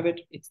 You have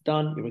it, it's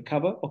done, you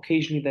recover.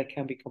 Occasionally, there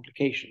can be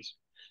complications,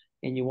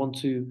 and you want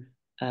to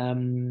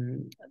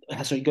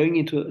going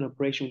into an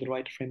operation with the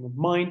right frame of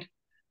mind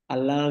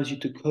allows you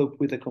to cope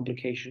with a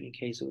complication in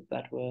case of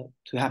that were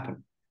to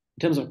happen.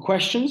 In terms of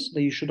questions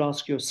that you should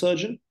ask your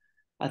surgeon,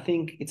 I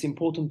think it's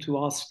important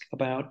to ask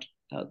about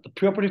the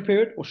preoperative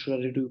period. What should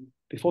I do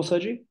before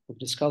surgery? We've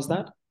discussed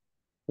that.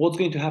 What's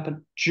going to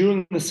happen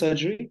during the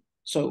surgery?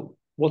 So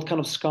what kind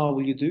of scar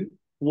will you do?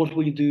 What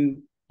will you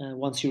do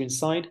once you're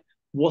inside?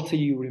 What are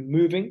you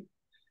removing?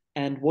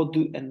 And what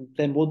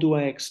do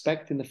I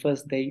expect in the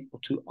first day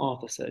or two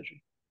after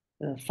surgery?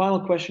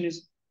 Final question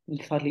is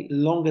slightly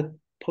longer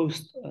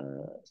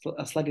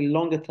a slightly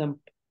longer term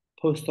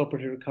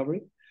post-operative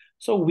recovery.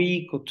 So a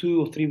week or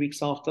 2 or 3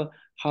 weeks after,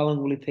 how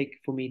long will it take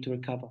for me to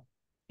recover?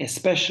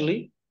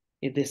 Especially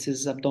if this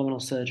is abdominal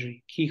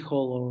surgery,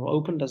 keyhole or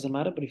open, doesn't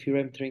matter, but if you're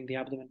entering the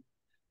abdomen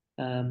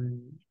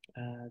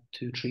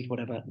to treat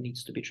whatever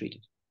needs to be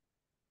treated.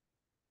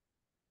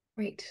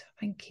 Great,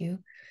 thank you.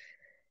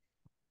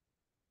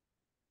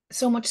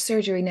 So much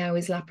surgery now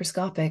is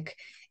laparoscopic.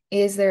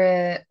 Is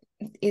there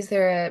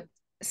a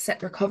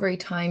set recovery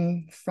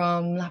time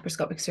from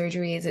laparoscopic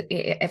surgery? Is it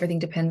everything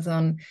depends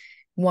on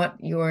what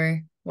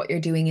you're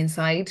doing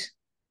inside?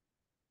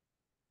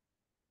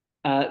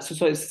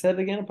 So I said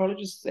again,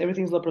 apologies.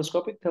 Everything's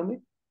laparoscopic. Tell me.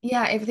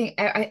 Yeah, everything.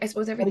 I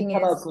suppose everything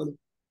Cut out is slowly.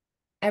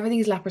 everything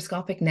is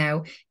laparoscopic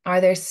now.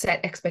 Are there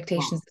set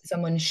expectations Wow. that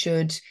someone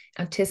should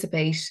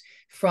anticipate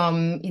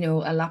from,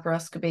 a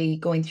laparoscopy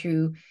going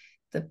through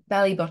the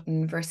belly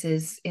button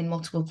versus in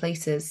multiple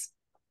places?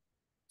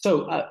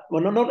 So,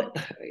 well, not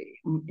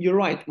you're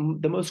right.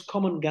 The most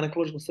common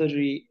gynecological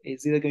surgery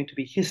is either going to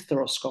be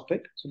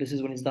hysteroscopic. So this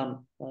is when it's done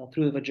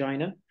through the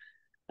vagina.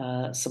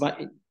 A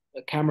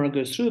camera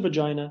goes through the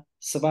vagina,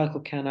 cervical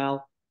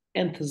canal,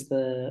 enters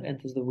the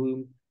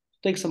womb,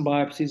 take some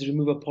biopsies,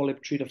 remove a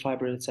polyp, treat a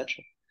fibroid,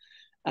 etc.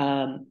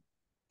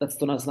 That's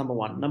done as number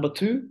one. Number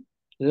two,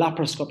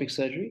 laparoscopic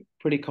surgery,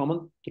 pretty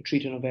common to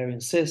treat an ovarian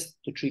cyst,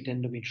 to treat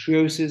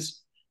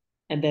endometriosis,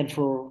 and then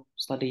for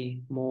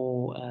slightly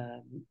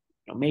more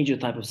major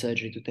type of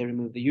surgery to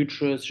remove the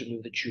uterus,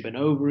 remove the tube and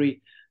ovary,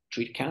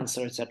 treat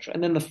cancer, etc.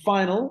 And then the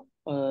final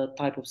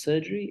type of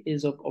surgery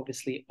is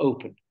obviously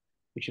open,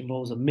 which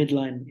involves a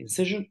midline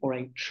incision or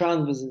a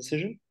transverse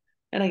incision.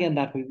 And again,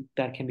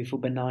 that can be for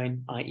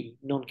benign, i.e.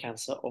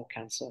 non-cancer or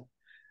cancer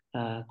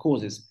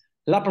causes.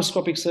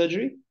 Laparoscopic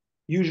surgery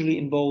usually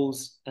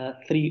involves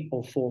 3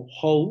 or 4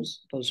 holes.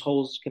 Those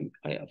holes can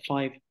be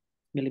 5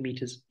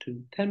 millimeters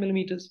to 10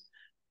 millimeters,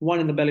 one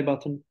in the belly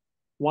button,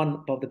 one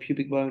above the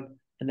pubic bone,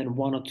 and then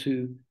 1 or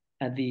 2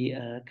 at the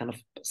kind of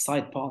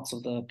side parts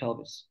of the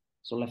pelvis.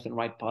 So left and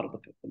right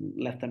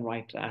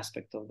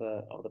aspect of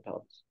the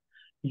pelvis.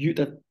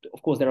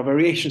 Of course, there are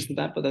variations to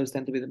that, but those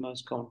tend to be the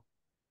most common.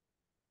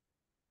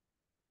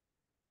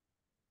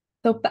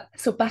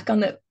 So back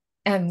on the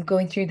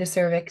going through the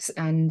cervix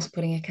and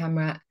putting a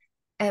camera,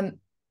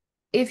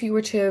 if you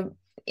were to,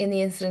 in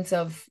the instance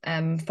of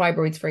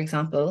fibroids, for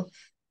example,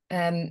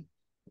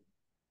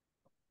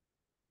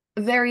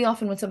 very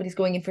often when somebody's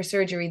going in for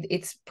surgery,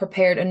 it's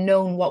prepared and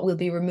known what will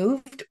be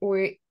removed,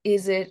 or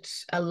is it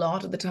a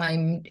lot of the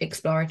time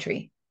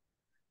exploratory?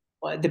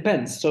 Well, it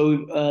depends.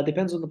 So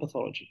depends on the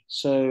pathology.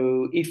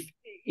 So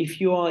if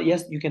you are,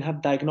 yes, you can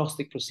have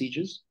diagnostic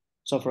procedures.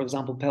 So for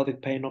example,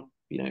 pelvic pain,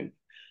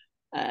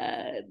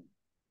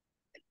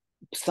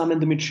 some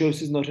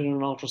endometriosis noted on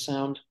an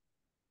ultrasound.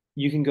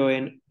 You can go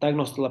in,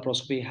 diagnose the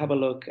laparoscopy, have a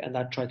look, and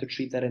try to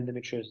treat that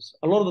endometriosis.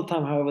 A lot of the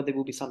time, however, there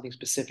will be something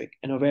specific.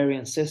 An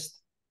ovarian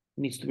cyst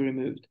needs to be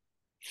removed.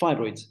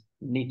 Fibroids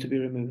need to be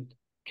removed.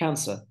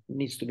 Cancer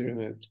needs to be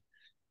removed.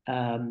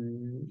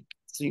 And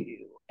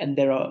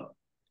there are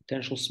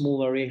potential small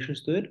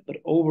variations to it,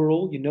 but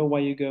overall, you know why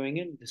you're going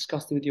in,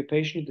 discuss it with your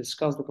patient,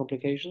 discuss the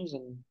complications,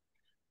 and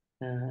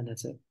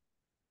that's it.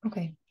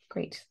 Okay,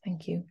 great.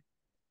 Thank you.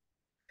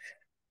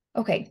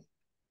 Okay,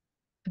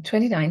 I'm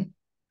 29.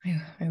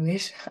 I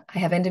wish. I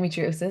have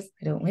endometriosis.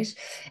 I don't wish.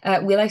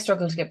 Will I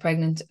struggle to get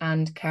pregnant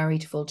and carry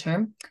to full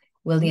term?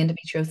 Will the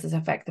endometriosis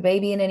affect the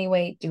baby in any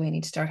way? Do I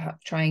need to start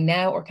trying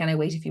now, or can I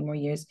wait a few more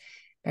years?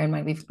 Bear in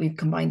mind, we've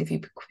combined a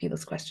few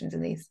people's questions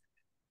in these.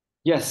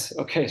 Yes.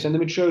 Okay. So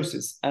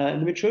endometriosis.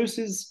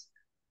 Endometriosis.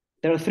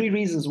 There are 3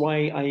 reasons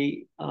why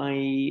I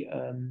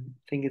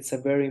think it's a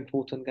very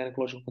important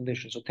gynecological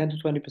condition. So 10 to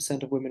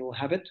 20% of women will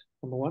have it.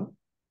 Number one.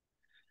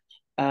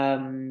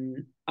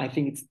 I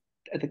think it's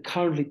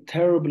currently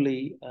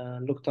terribly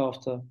looked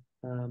after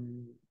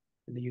in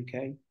the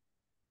UK.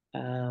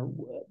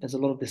 There's a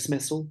lot of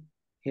dismissal.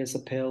 Here's a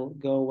pill,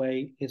 go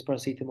away. Here's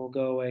paracetamol,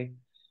 go away.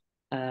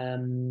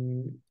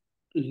 Long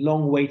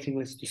waiting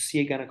list to see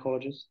a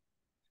gynecologist,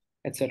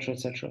 etc.,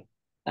 etc.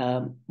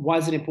 Why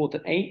is it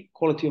important?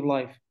 Quality of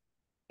life.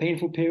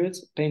 Painful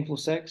periods, painful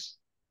sex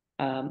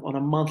on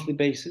a monthly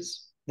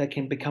basis that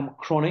can become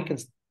chronic,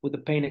 and with the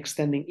pain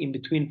extending in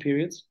between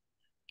periods,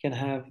 can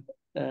have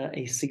can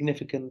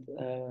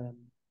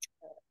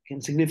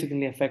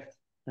significantly affect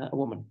a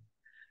woman.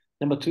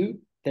 Number 2,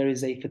 there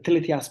is a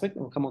fertility aspect,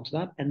 and we'll come on to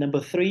that. And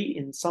number 3,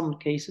 in some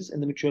cases,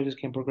 endometriosis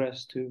can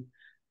progress to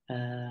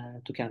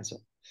cancer,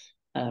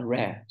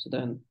 rare. So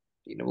then,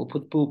 we'll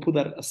put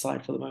that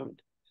aside for the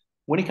moment.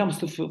 When it comes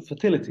to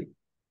fertility,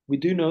 we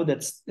do know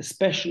that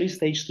especially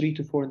stage 3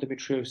 to 4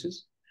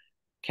 endometriosis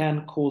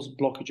can cause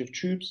blockage of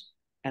tubes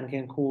and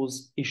can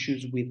cause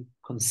issues with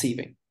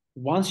conceiving.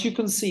 Once you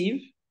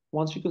conceive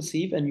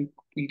and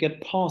you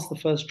get past the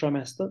first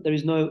trimester, there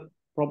is no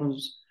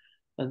problems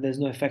and there's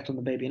no effect on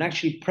the baby. And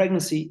actually,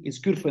 pregnancy is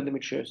good for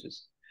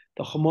endometriosis.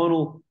 The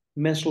hormonal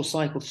menstrual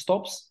cycle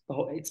stops,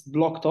 it's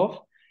blocked off,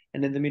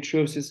 and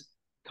endometriosis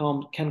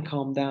can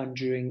calm down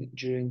during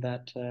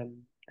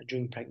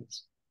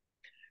pregnancy.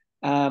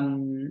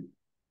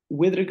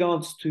 With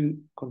regards to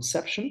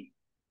conception,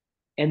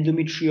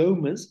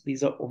 endometriomas,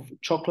 these are of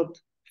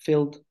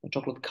chocolate-filled or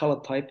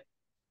chocolate-colored type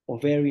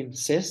ovarian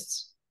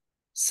cysts,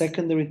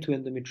 secondary to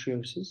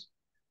endometriosis,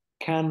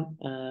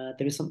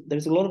 there is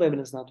a lot of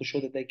evidence now to show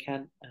that they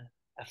can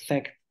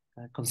affect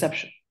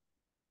conception,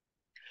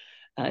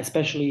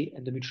 especially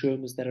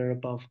endometriomas that are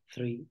above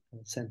 3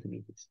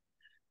 centimeters.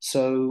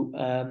 So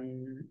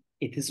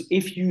it is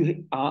if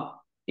you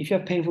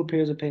have painful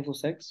periods or painful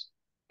sex,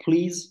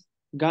 please,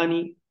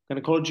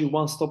 gynecology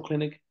one-stop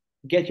clinic,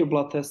 get your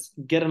blood tests,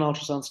 get an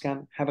ultrasound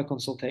scan, have a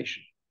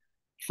consultation,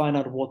 find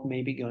out what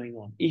may be going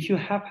on. If you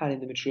have had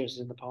endometriosis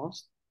in the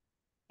past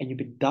and you've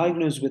been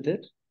diagnosed with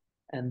it,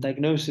 and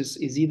diagnosis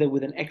is either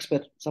with an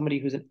expert, somebody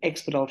who's an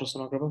expert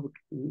ultrasonographer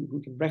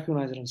who can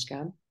recognize it on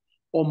scan,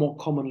 or more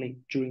commonly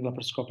during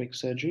laparoscopic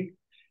surgery,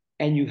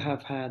 and you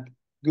have had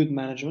good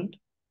management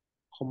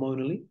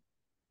hormonally,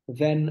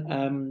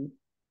 then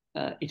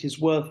it is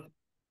worth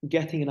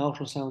getting an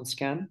ultrasound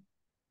scan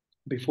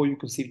before you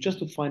conceive, just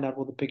to find out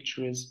what the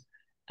picture is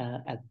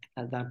at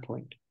that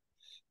point.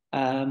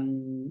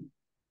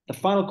 The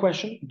final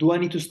question: do I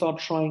need to start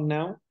trying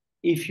now?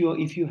 If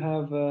you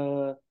have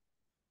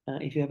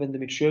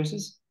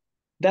endometriosis,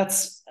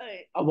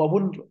 I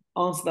wouldn't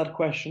answer that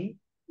question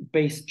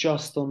based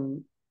just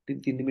on the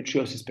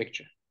endometriosis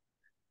picture.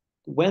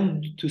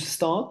 When to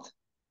start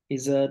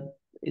is a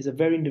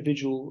very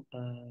individual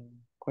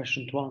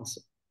question to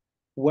answer.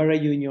 Where are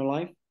you in your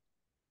life?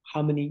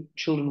 How many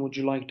children would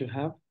you like to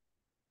have?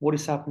 What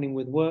is happening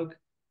with work?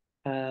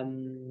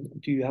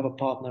 Do you have a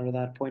partner at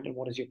that point, and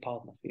what does your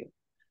partner feel?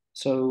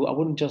 So I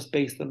wouldn't just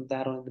base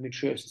that on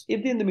endometriosis.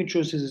 If the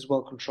endometriosis is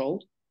well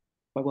controlled,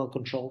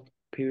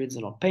 periods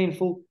are not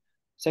painful,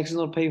 sex is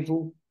not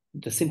painful,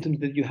 the symptoms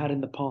that you had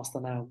in the past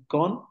are now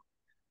gone,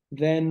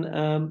 then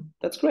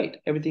that's great.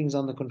 Everything's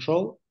under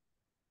control.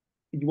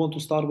 You want to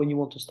start when you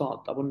want to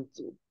start. I wouldn't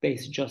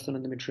base it just on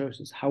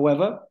endometriosis.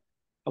 However,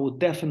 I would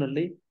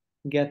definitely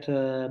get,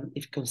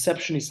 if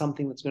conception is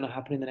something that's going to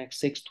happen in the next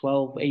 6,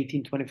 12,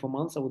 18, 24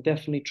 months, I would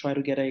definitely try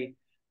to get a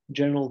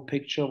general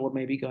picture of what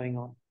may be going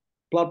on.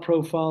 Blood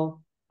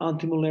profile,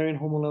 anti-Mullerian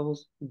hormone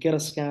levels, get a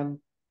scan,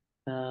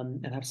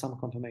 and have some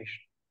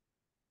confirmation.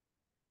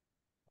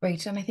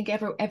 Great. And I think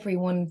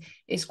everyone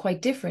is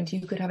quite different.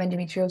 You could have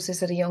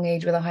endometriosis at a young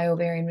age with a high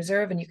ovarian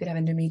reserve, and you could have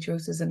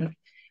endometriosis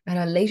at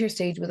a later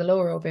stage with a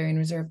lower ovarian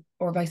reserve,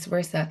 or vice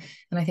versa.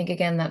 And I think,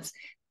 again,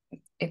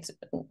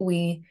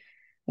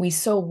 we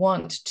so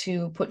want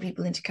to put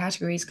people into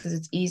categories because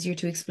it's easier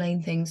to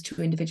explain things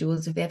to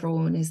individuals if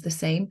everyone is the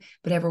same,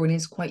 but everyone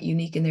is quite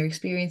unique in their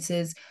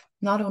experiences,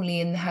 not only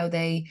in how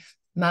they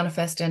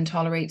manifest and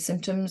tolerate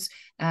symptoms,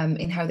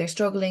 in how they're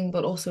struggling,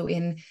 but also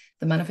in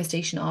the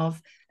manifestation of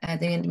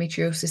the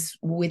endometriosis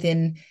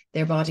within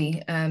their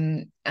body,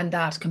 and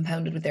that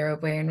compounded with their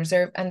ovarian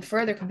reserve, and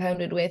further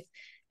compounded with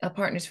a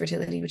partner's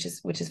fertility, which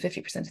is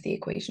 50% of the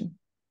equation.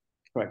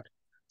 Correct.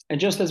 And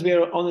just as we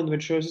are on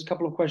endometriosis, a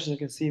couple of questions I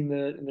can see in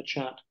the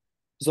chat.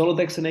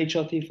 Zoladex and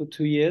HRT for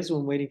 2 years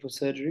when waiting for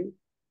surgery.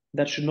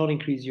 That should not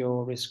increase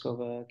your risk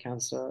of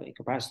cancer in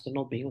comparison to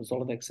not being on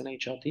Zoladex and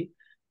HRT.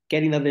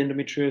 Getting that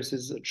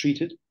endometriosis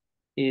treated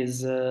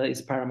is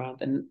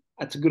paramount, and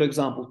that's a good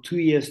example. 2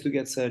 years to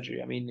get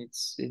surgery. I mean,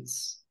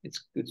 it's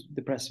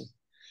depressing.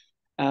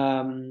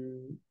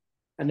 And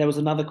there was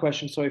another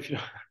question. Sorry if you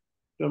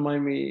don't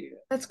mind me.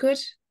 That's good.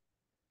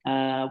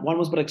 One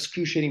was about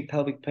excruciating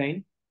pelvic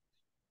pain.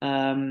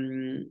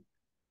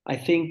 I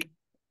think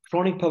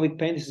chronic pelvic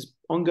pain, this is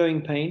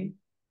ongoing pain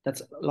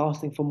that's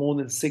lasting for more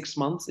than 6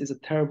 months, is a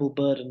terrible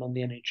burden on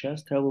the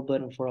NHS, terrible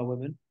burden for our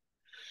women.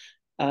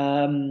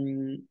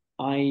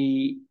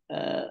 I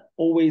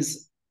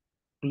always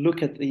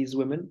look at these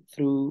women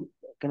through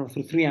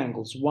 3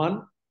 angles.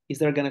 One, is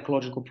there a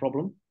gynecological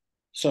problem?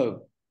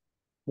 So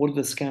what do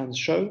the scans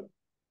show?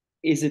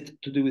 Is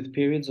it to do with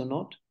periods or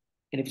not?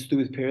 And if it's to do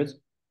with periods,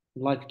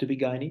 likely to be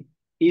gynae.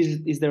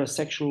 Is there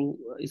sexual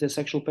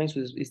pain? So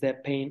is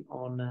there pain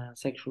on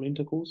sexual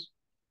intercourse?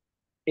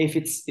 If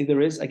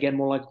there is, again,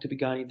 more likely to be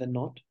gynae than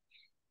not.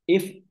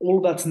 If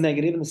all that's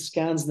negative and the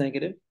scan's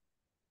negative,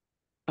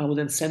 I will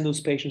then send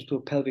those patients to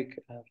a pelvic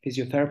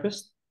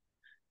physiotherapist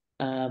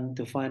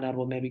to find out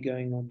what may be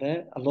going on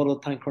there. A lot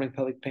of the time, chronic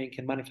pelvic pain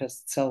can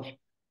manifest itself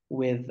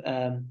with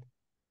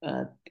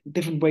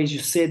different ways you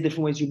sit,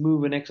 different ways you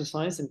move and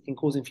exercise, and it can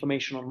cause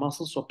inflammation on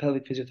muscles. So a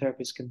pelvic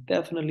physiotherapist can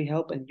definitely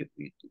help, and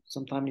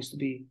some time needs to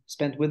be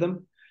spent with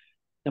them.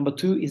 Number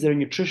 2, is there a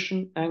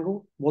nutrition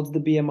angle? What's the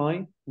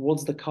BMI?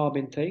 What's the carb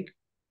intake?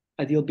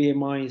 Ideal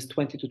BMI is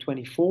 20 to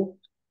 24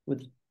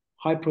 with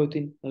high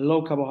protein,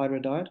 low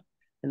carbohydrate diet.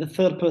 And the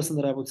third person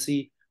that I would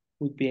see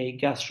would be a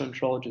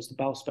gastroenterologist, a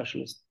bowel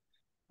specialist,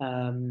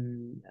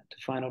 to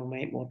find out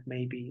what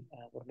may be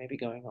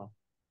going on.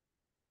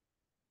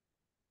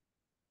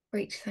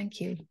 Great, thank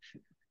you.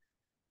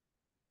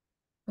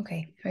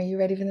 Okay, are you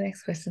ready for the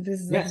next question? This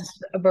is yes.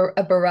 a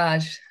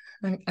barrage.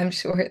 I'm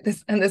sure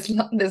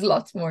there's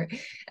lots more.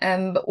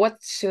 But what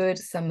should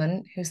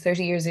someone who's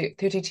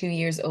 32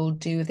 years old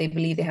do if they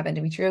believe they have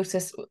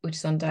endometriosis, which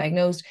is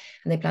undiagnosed,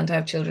 and they plan to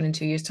have children in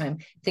 2 years' time?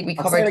 I think we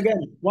I'll say it covered.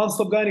 again,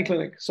 one-stop gynae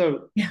clinic.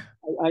 So Yeah.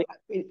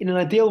 in an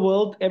ideal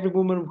world, every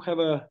woman will have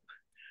a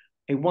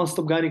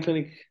one-stop gynae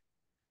clinic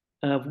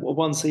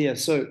once a year.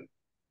 So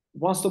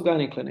one-stop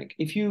gynae clinic.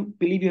 If you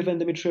believe you have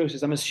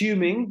endometriosis, I'm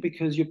assuming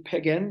because your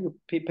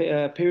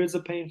periods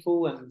are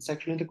painful and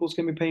sexual intercourse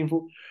can be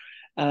painful.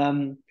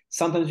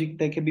 Sometimes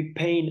there can be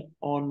pain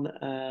on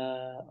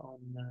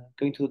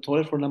going to the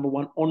toilet for number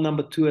one, on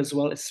number two as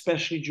well,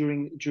 especially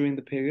during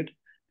the period.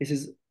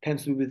 This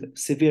tends to be with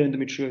severe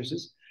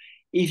endometriosis.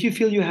 If you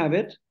feel you have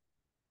it,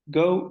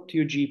 go to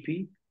your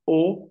GP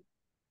or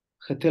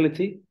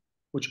Hertility,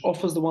 which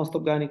offers the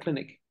one-stop gynae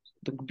clinic.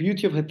 The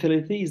beauty of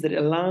Hertility is that it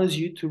allows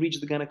you to reach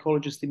the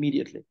gynecologist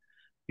immediately.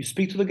 You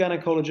speak to the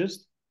gynecologist,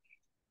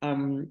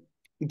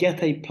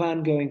 get a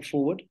plan going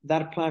forward.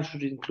 That plan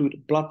should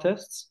include blood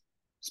tests,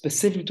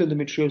 specific to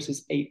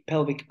endometriosis, a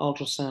pelvic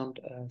ultrasound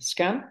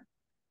scan,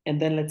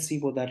 and then let's see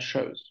what that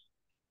shows.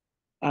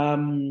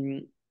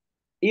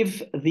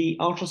 If the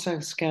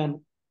ultrasound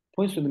scan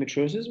points to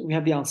endometriosis, we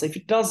have the answer. If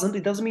it doesn't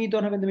mean you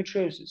don't have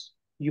endometriosis.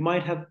 You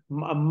might have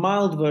a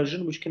mild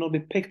version which cannot be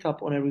picked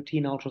up on a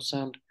routine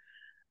ultrasound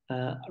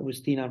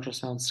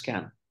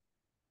scan.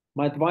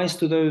 My advice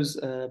to those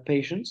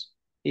patients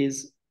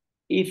is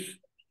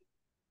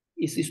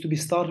to be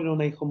started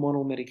on a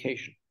hormonal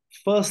medication.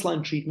 First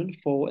line treatment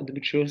for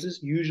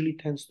endometriosis usually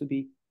tends to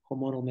be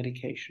hormonal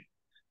medication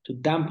to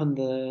dampen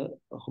the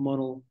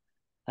hormonal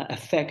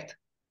effect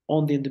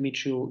on the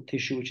endometrial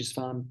tissue which is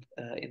found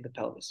in the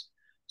pelvis.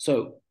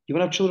 So you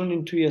want to have children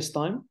in 2 years'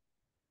 time,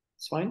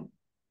 it's fine.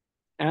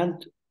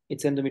 And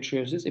it's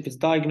endometriosis. If it's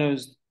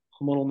diagnosed,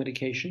 hormonal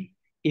medication.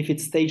 If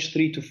it's stage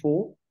 3 to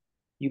 4,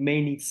 you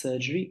may need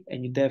surgery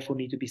and you therefore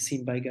need to be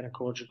seen by a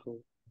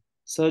gynecological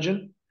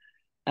surgeon.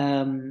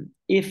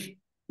 If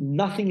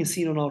nothing is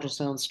seen on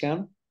ultrasound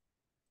scan,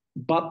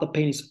 but the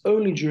pain is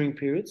only during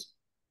periods,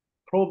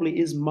 probably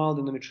is mild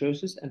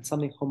endometriosis, and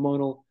something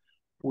hormonal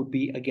would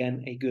be,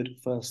 again, a good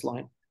first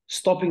line.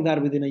 Stopping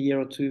that within a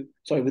year,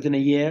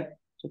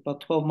 so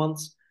about 12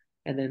 months,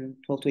 and then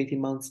 12 to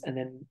 18 months, and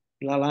then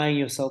allowing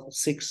yourself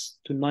 6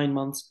 to 9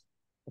 months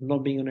of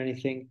not being on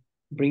anything,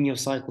 bring your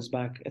cycles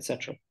back,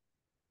 etc.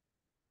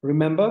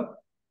 Remember,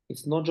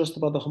 it's not just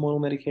about the hormonal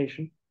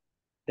medication.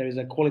 There is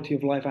a quality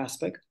of life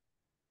aspect.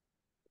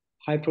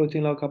 High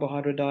protein, low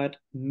carbohydrate diet,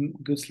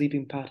 good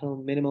sleeping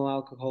pattern, minimal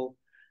alcohol,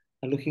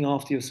 and looking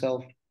after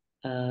yourself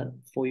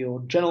for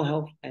your general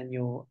health and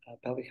your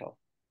pelvic health.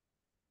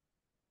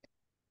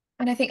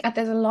 And I think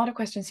there's a lot of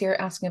questions here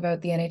asking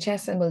about the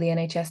NHS and will the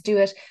NHS do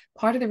it?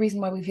 Part of the reason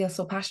why we feel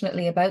so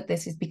passionately about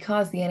this is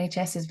because the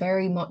NHS is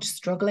very much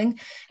struggling.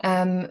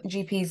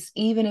 GPs,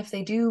 even if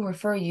they do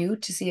refer you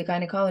to see a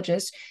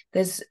gynecologist,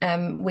 there's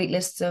wait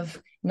lists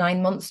of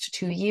 9 months to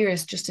 2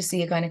 years just to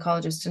see a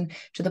gynecologist. And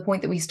to the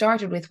point that we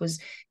started with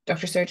was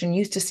Dr. Srdjan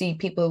used to see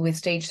people with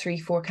stage 3,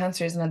 4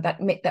 cancers, and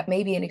that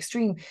may be an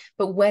extreme,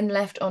 but when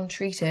left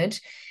untreated,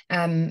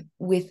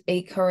 with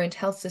a current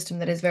health system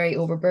that is very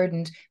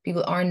overburdened,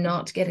 people are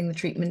not getting the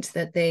treatment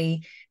that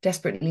they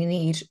desperately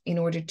need in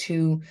order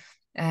to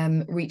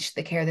reach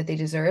the care that they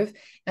deserve.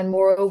 And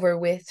moreover,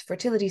 with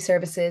fertility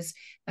services,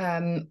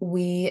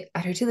 we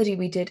at Hertility,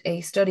 we did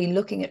a study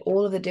looking at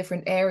all of the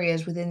different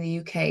areas within the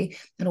UK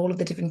and all of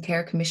the different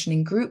care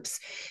commissioning groups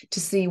to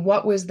see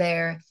what was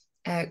their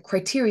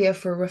criteria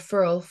for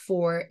referral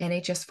for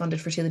NHS funded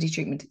fertility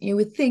treatment. You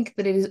would think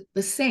that it is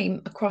the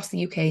same across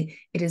the UK.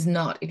 It is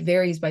not. It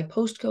varies by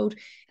postcode,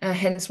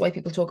 hence why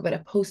people talk about a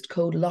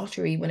postcode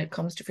lottery when it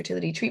comes to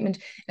fertility treatment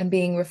and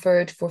being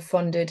referred for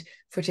funded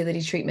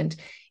fertility treatment.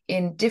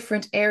 In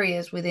different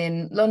areas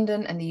within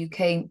London and the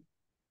UK,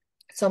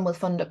 some will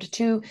fund up to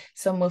 2,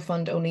 some will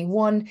fund only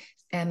 1,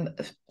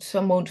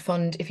 some won't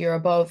fund if you're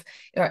above,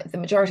 or the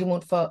majority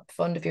won't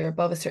fund if you're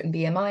above a certain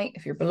BMI,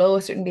 if you're below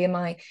a certain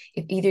BMI,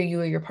 if either you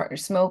or your partner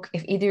smoke,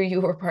 if either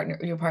you or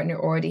your partner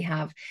already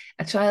have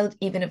a child,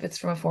 even if it's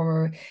from a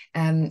former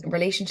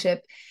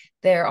relationship.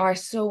 There are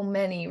so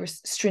many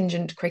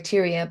stringent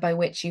criteria by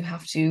which you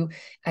have to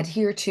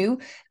adhere to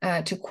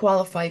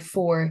qualify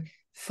for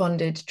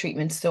funded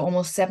treatment. So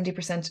almost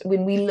 70%,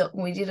 when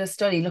we did a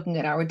study looking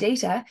at our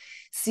data,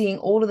 seeing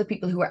all of the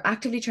people who were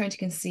actively trying to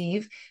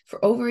conceive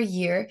for over a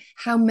year,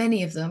 how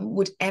many of them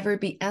would ever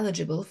be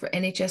eligible for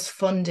NHS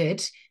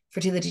funded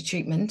fertility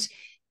treatment?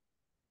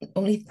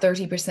 Only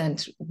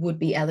 30% would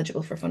be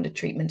eligible for funded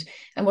treatment.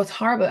 And what's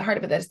hard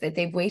about that is that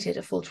they've waited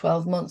a full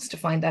 12 months to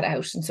find that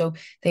out. And so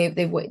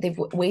they've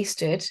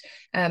wasted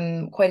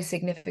quite a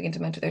significant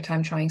amount of their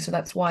time trying. So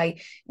that's why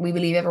we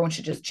believe everyone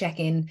should just check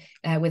in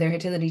with their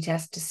fertility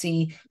test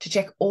to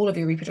check all of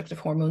your reproductive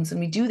hormones. And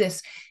we do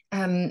this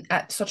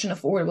at such an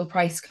affordable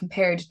price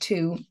compared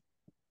to,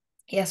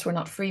 yes, we're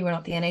not free, we're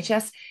not the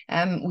NHS.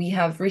 We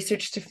have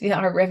research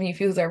our revenue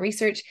fuels our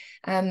research,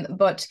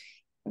 but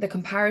the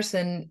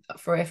comparison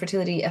for a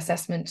fertility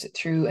assessment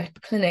through a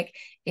clinic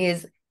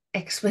is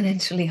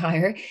exponentially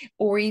higher,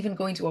 or even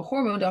going to a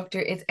hormone doctor,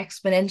 it's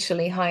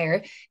exponentially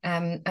higher.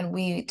 And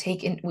we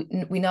take in,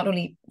 we not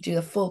only do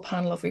the full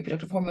panel of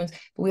reproductive hormones,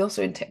 but we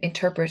also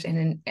interpret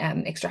and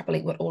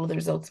extrapolate what all of the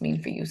results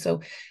mean for you.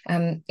 So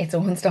it's a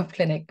one-stop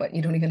clinic, but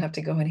you don't even have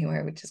to go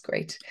anywhere, which is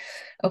great.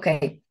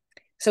 Okay.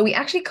 So we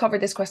actually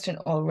covered this question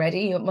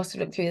already. You must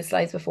have looked through the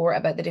slides before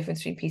about the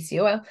difference between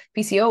PCO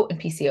and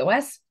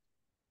PCOS.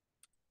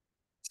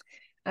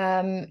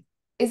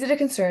 Is it a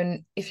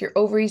concern if your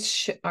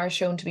ovaries are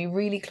shown to be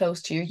really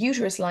close to your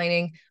uterus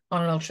lining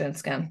on an ultrasound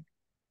scan?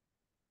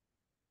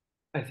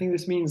 I think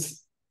this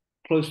means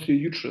close to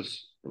your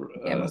uterus.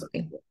 Yeah, it must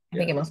be. I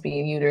think it must be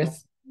your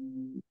uterus.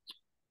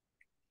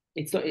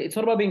 It's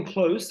not about being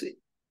close.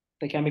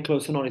 They can be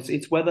close or not.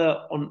 It's whether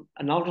on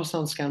an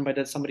ultrasound scan by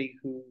somebody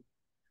who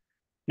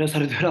knows how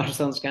to do an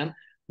ultrasound scan,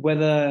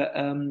 whether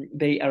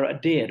they are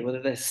adhered,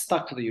 whether they're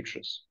stuck to the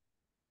uterus.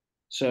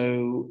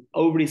 So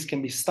ovaries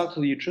can be stuck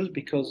to the uterus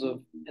because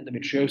of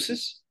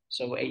endometriosis,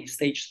 so a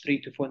stage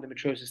 3 to 4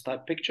 endometriosis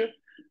type picture,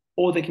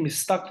 or they can be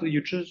stuck to the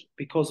uterus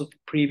because of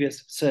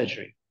previous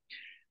surgery.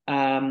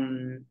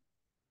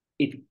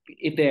 If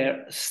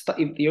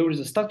the ovaries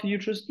are stuck to the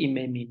uterus, it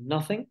may mean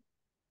nothing,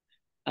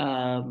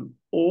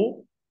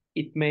 or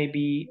it may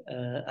be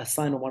a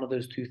sign of one of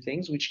those two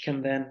things, which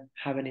can then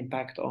have an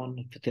impact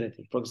on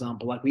fertility. For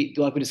example, like we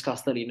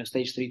discussed earlier,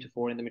 stage 3 to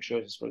 4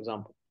 endometriosis, for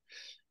example.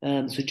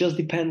 So it just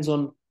depends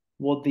on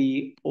what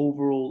the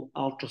overall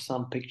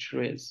ultrasound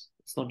picture is.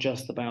 It's not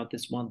just about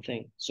this one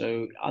thing.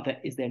 So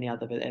is there any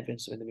other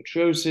evidence of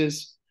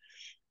endometriosis?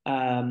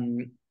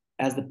 And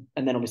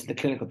then obviously the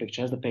clinical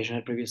picture, has the patient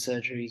had previous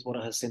surgeries, what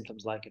are her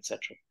symptoms like, etc.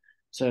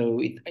 So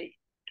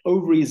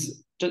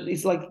ovaries,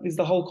 it's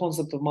the whole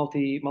concept of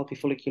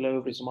multifollicular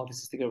ovaries or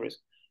multicystic ovaries.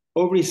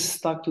 Ovaries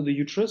stuck to the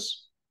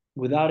uterus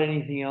without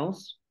anything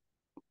else,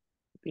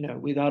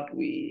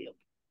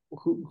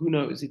 who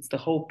knows? It's the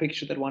whole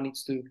picture that one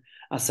needs to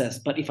assess.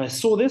 But if I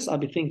saw this, I'd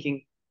be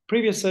thinking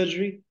previous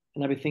surgery,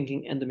 and I'd be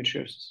thinking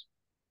endometriosis.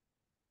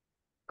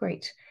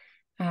 Great.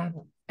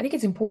 I think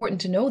it's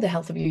important to know the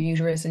health of your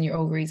uterus and your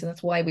ovaries, and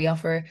that's why we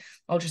offer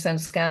ultrasound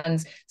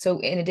scans. So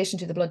in addition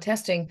to the blood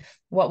testing,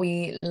 what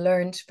we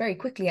learned very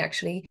quickly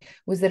actually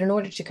was that in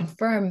order to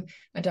confirm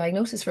a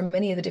diagnosis for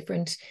many of the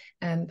different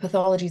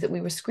pathologies that we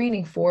were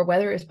screening for,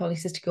 whether it was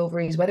polycystic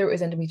ovaries, whether it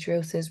was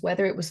endometriosis,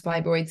 whether it was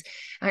fibroids,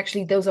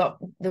 actually those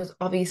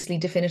obviously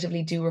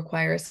definitively do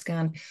require a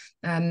scan.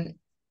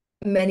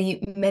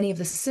 Many of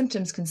the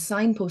symptoms can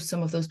signpost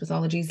some of those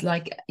pathologies,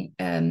 like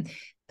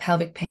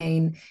pelvic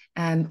pain,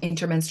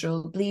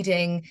 intermenstrual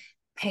bleeding,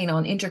 pain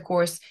on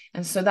intercourse.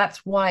 And so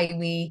that's why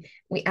we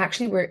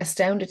actually were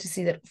astounded to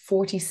see that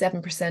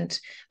 47%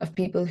 of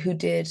people who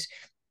did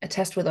a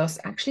test with us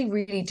actually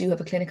really do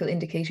have a clinical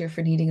indicator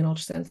for needing an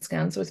ultrasound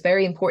scan. So it's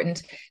very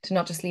important to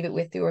not just leave it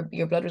with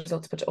your blood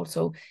results, but to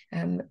also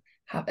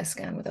have a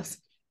scan with us.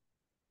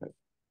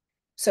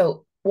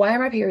 So why are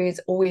my periods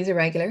always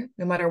irregular,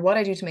 no matter what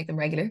I do to make them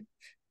regular?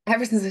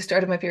 Ever since I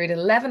started my period at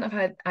 11,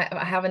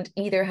 I haven't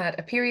either had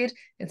a period,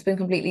 it's been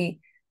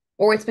completely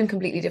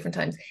different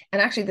times.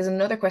 And actually, there's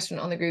another question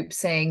on the group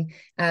saying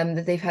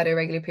that they've had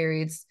irregular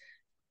periods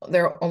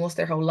almost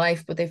their whole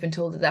life, but they've been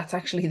told that that's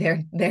actually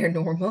their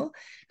normal.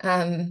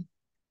 I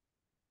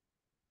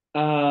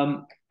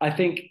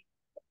think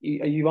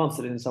you've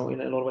answered it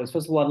in a lot of ways.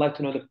 First of all, I'd like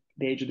to know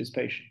the age of this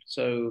patient.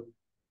 So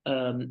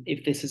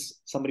if this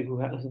is somebody who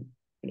has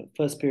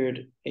first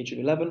period age of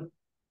 11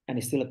 and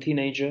is still a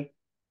teenager,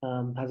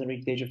 hasn't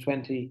reached the age of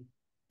 20,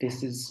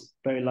 this is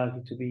very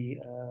likely to be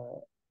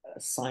a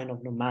sign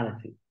of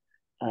normality.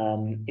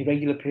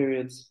 Irregular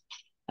periods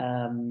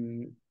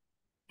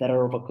that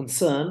are of a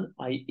concern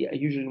are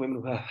usually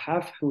women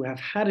who have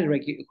had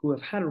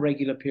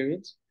irregular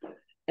periods,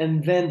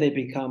 and then they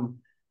become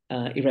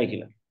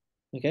irregular.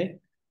 Okay.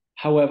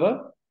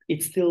 However,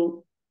 it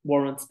still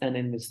warrants an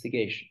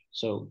investigation.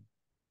 So,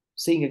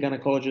 seeing a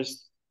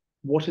gynecologist.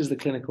 What is the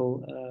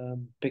clinical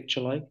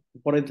picture like?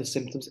 What are the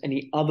symptoms?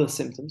 Any other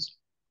symptoms?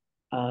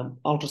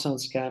 Ultrasound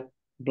scan,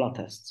 blood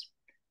tests.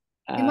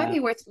 It might be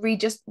worth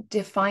just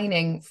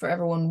defining for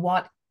everyone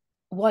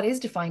what is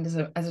defined as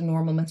a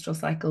normal menstrual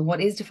cycle.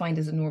 What is defined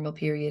as a normal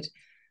period?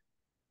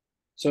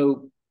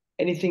 So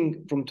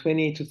anything from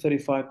 28 to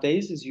 35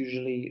 days is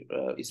usually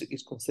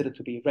is considered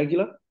to be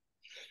regular.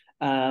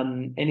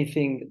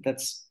 Anything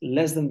that's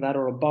less than that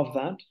or above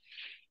that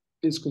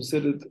is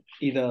considered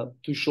either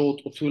too short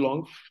or too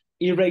long.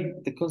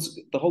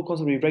 The whole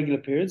concept of irregular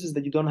periods is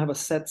that you don't have a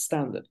set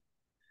standard.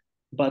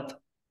 But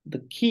the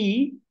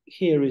key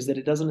here is that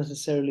it doesn't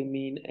necessarily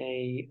mean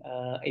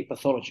a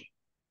pathology.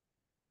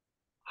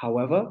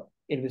 However,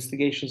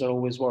 investigations are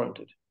always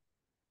warranted.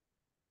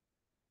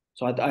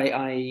 So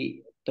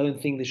I don't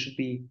think they should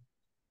be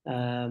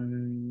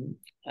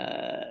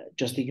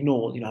just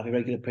ignored. Have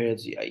irregular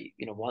periods.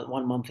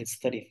 One month it's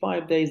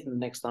 35 days, then the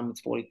next time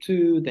it's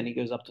 42, then it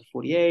goes up to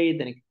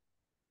 48,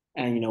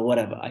 and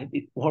whatever.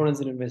 It warrants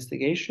an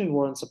investigation,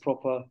 warrants a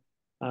proper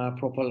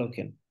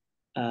look-in.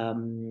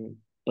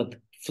 But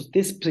for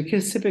this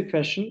specific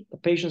question, the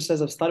patient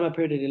says, I've started my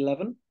period at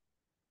 11,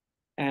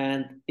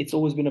 and it's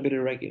always been a bit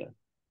irregular.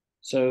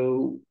 So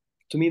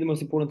to me, the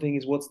most important thing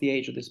is what's the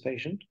age of this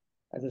patient.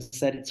 As I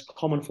said, it's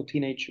common for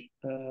teenagers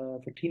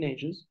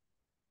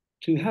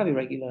to have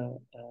irregular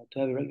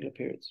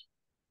periods.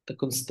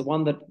 The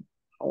one that,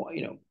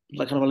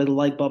 like kind of a little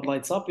light bulb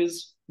lights up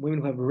is women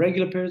who have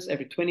regular periods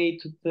every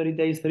 28 to 30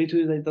 days,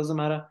 32 days, doesn't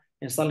matter,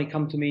 and suddenly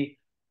come to me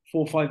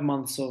 4 or 5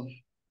 months of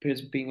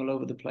periods being all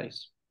over the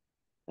place.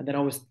 And then I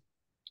always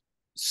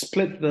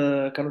split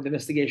the kind of the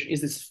investigation.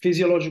 Is this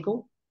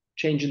physiological,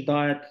 change in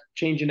diet,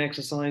 change in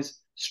exercise,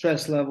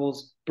 stress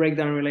levels,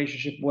 breakdown in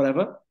relationship,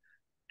 whatever,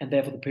 and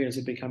therefore the periods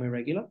have become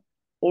irregular?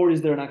 Or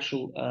is there an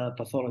actual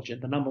pathology?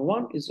 And the number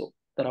one is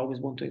that I always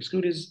want to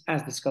exclude is,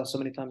 as discussed so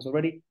many times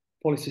already,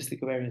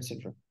 polycystic ovarian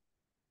syndrome.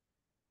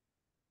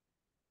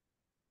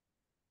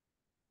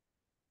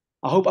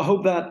 I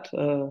hope that.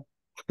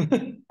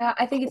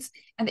 I think it's,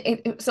 and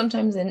it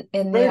sometimes in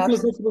the Very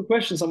philosophical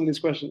questions. Some of these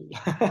questions.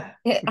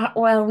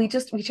 well, we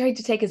tried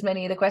to take as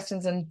many of the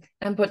questions and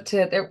put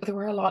to there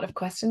were a lot of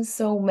questions,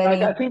 so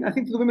many. I think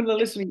for the women that are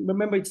listening,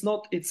 remember it's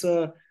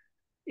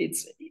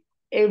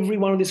every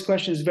one of these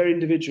questions is very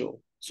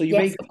individual. So you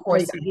yes, make of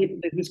course,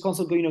 this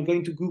concept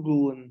going to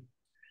Google and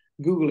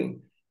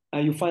Googling,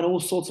 you find all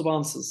sorts of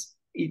answers.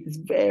 It's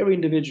very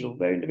individual,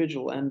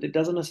 and it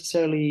doesn't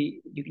necessarily,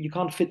 you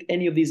can't fit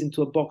any of these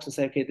into a box and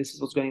say, okay, this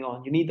is what's going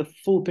on. You need the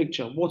full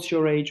picture. What's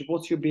your age?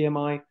 What's your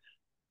BMI?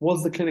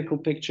 What's the clinical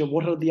picture?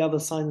 What are the other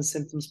signs and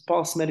symptoms?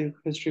 Past medical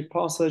history,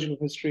 past surgical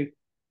history.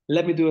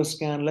 Let me do a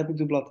scan. Let me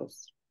do blood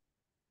tests.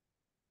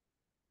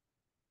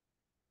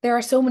 there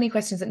are so many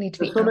questions that need to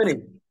be There's so answered.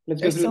 many. Let's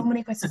go There's through so them.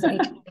 many questions that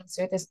need to be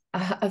answered. There's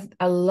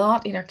a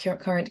lot in our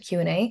current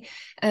Q&A.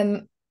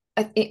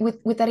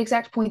 With that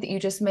exact point that you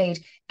just made,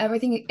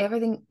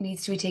 everything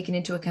needs to be taken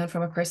into account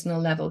from a personal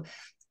level.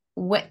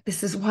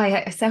 This is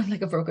why I sound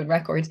like a broken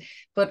record,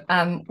 but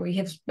we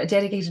have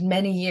dedicated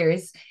many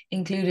years,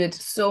 included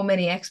so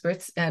many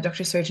experts,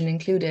 Dr. Srdjan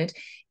included,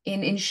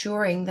 in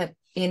ensuring that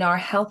in our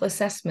health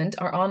assessment,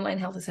 our online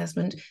health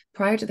assessment,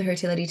 prior to the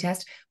fertility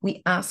test,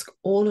 we ask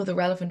all of the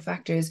relevant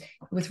factors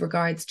with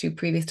regards to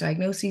previous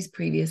diagnoses,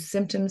 previous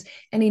symptoms,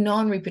 any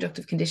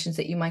non-reproductive conditions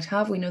that you might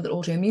have. We know that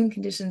autoimmune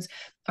conditions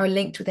are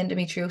linked with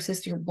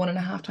endometriosis. You're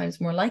 1.5 times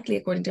more likely,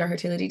 according to our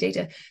fertility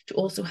data, to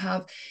also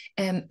have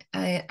an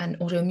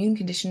autoimmune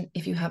condition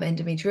if you have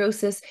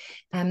endometriosis.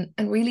 And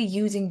really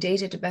using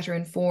data to better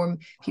inform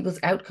people's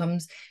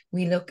outcomes.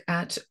 We look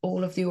at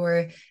all of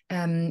your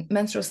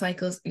menstrual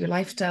cycles, your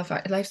lifestyle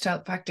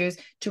factors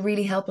to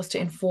really help us to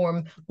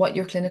inform what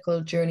your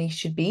clinical journey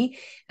should be.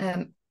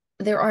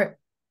 There are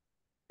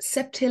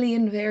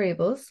septillion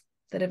variables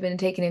that have been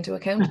taken into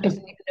account. I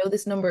didn't even know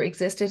this number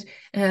existed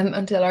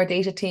until our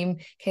data team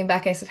came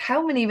back. I said,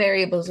 how many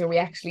variables are we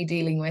actually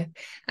dealing with?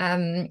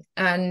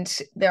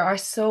 And there are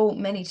so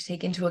many to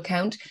take into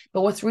account.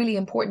 But what's really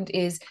important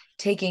is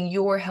taking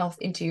your health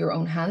into your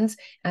own hands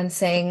and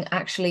saying,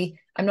 actually,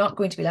 I'm not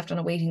going to be left on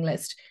a waiting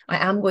list. I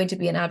am going to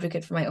be an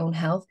advocate for my own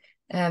health.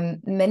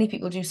 Many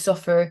people do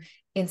suffer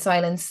in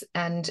silence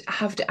and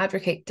have to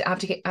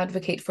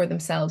advocate for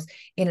themselves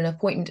in an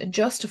appointment and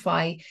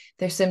justify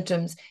their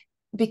symptoms.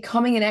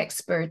 Becoming an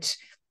expert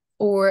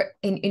or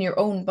in your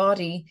own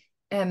body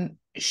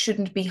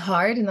shouldn't be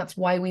hard, and that's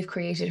why we've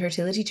created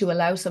Hertility, to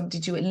allow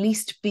somebody to at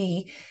least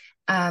be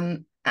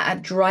a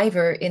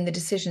driver in the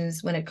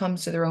decisions when it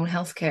comes to their own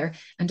healthcare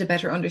and to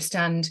better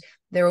understand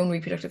their own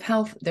reproductive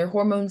health, their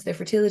hormones, their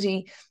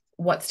fertility,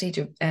 what stage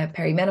of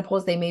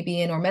perimenopause they may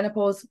be in, or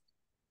menopause.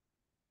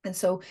 And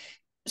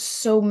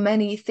so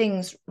many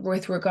things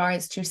with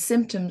regards to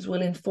symptoms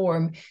will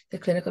inform the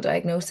clinical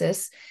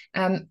diagnosis.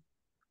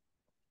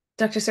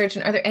 Dr.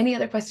 Srdjan, are there any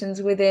other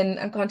questions within?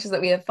 I'm conscious that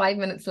we have 5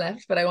 minutes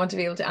left, but I want to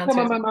be able to answer.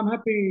 I'm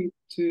happy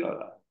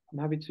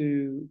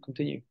to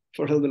continue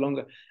for a little bit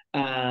longer,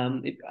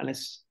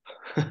 unless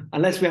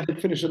we have to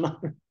finish it now.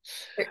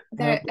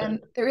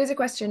 There is a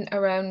question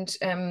around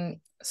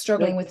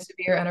struggling with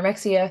severe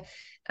anorexia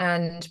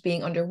and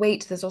being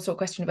underweight. There's also a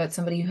question about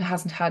somebody who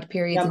hasn't had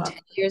periods in 10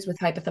 years with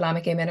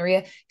hypothalamic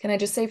amenorrhea. Can I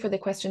just say, for the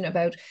question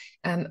about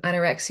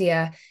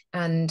anorexia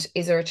and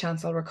is there a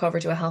chance I'll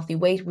recover to a healthy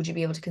weight? Would you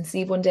be able to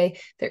conceive one day?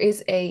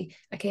 I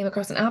came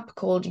across an app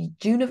called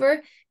Gyniver,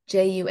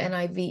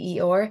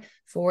 Juniver,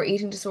 for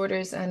eating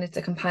disorders, and it's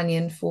a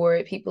companion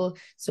for people.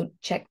 So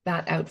check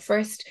that out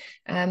first.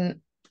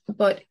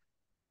 But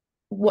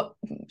what,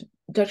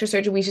 Dr.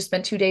 Srdjan, we just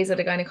spent 2 days at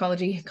a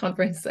gynecology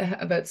conference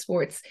about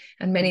sports,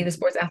 and many of the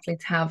sports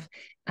athletes have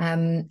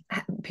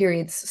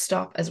periods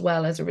stop as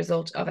well as a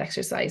result of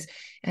exercise.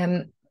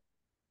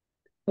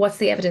 What's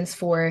the evidence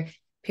for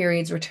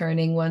periods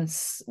returning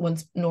once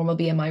normal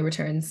BMI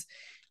returns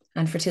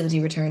and fertility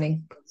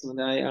returning?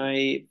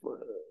 It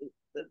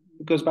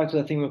goes back to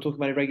that thing we were talking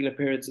about, irregular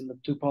periods and the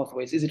two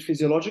pathways. Is it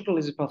physiological?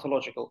 Is it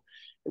pathological?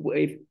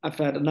 I've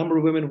had a number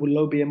of women with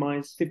low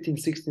BMIs, 15,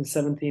 16,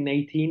 17,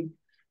 18,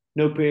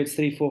 no periods,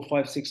 3, 4,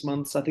 5, 6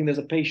 months. I think there's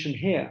a patient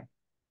here.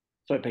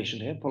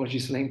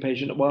 Apologies for saying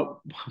patient.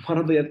 Well, one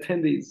of the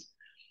attendees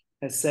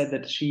has said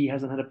that she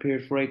hasn't had a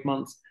period for 8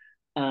 months.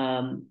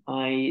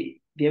 I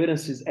the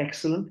evidence is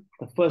excellent.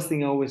 The first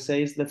thing I always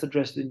say is let's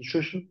address the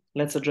nutrition.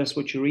 Let's address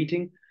what you're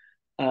eating.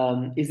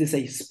 Is this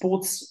a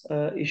sports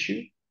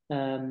issue?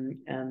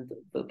 And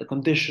the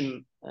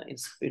condition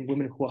in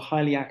women who are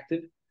highly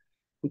active,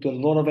 who do a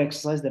lot of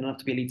exercise, they don't have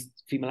to be elite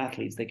female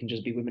athletes. They can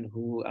just be women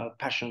who are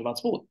passionate about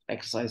sport,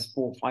 exercise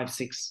 4, 5,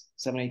 6,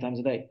 7, 8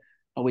 times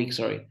a week,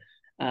 sorry.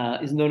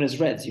 Is known as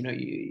REDS.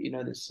 You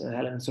know this,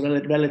 Helen. So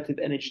relative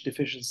energy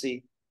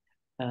deficiency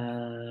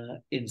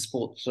in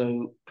sport.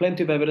 So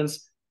plenty of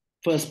evidence.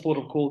 First port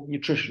of call,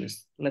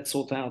 nutritionist. Let's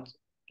sort out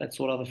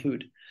the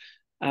food.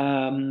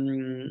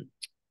 I'm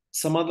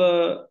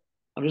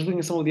just looking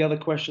at some of the other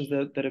questions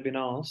that have been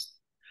asked.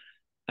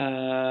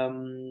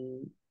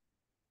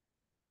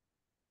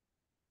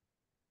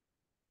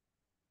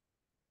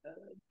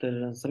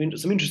 There are some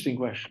interesting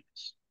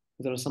questions.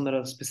 There are some that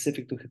are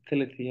specific to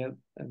fertility,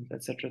 and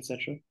et cetera, et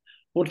cetera.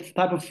 What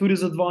type of food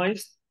is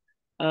advised?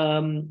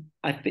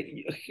 I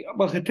think,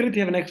 well, fertility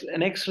have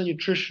an excellent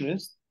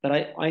nutritionist that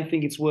I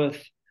think it's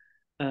worth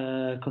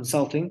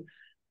consulting.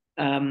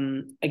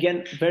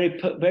 Again,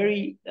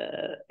 very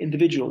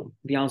individual,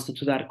 the answer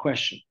to that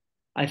question.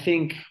 I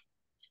think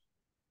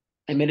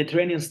a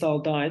Mediterranean style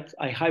diet,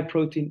 a high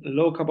protein,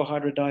 low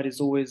carbohydrate diet is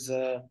always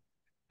a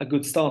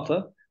good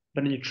starter,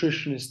 but a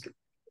nutritionist,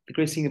 the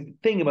great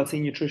thing about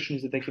seeing a nutritionist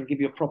is that they can give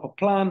you a proper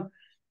plan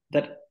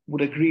that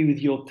would agree with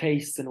your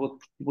tastes and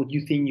what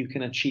you think you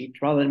can achieve,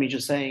 rather than me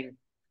just saying,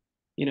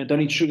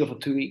 don't eat sugar for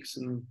 2 weeks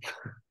and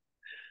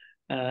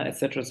et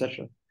cetera, et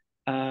cetera.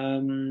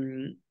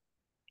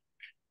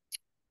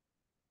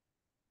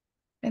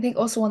 I think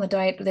also on the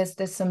diet,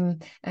 there's some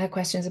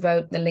questions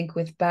about the link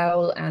with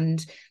bowel,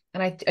 and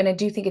I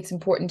do think it's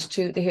important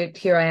to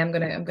here I'm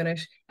gonna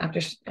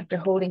after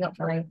holding up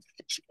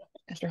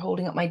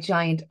my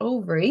giant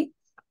ovary,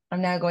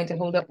 I'm now going to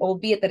hold up,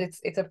 albeit that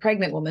it's a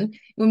pregnant woman.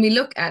 When we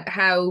look at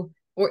how,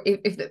 or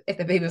if the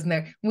baby wasn't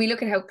there, when we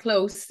look at how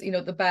close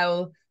the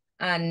bowel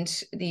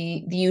and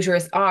the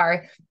uterus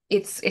are,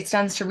 it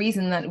stands to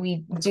reason that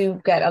we do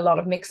get a lot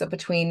of mix up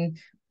between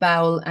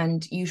bowel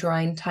and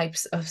uterine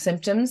types of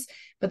symptoms.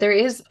 But there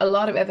is a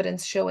lot of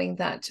evidence showing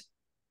that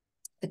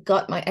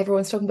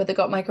everyone's talking about the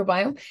gut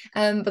microbiome,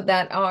 but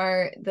that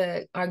our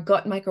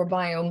gut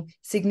microbiome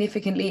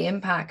significantly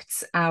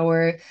impacts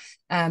our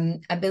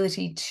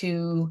ability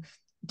to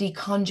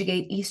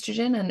deconjugate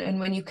estrogen, and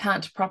when you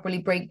can't properly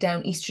break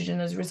down estrogen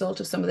as a result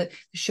of some of the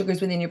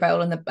sugars within your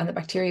bowel and the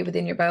bacteria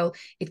within your bowel,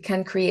 it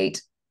can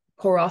create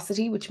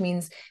porosity, which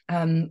means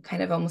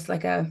kind of almost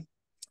like a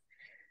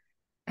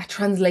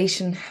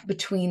translation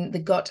between the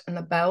gut and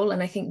the bowel.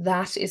 And I think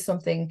that is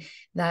something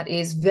that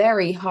is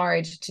very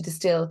hard to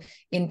distill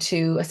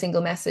into a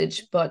single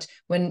message. But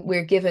when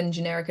we're given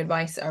generic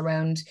advice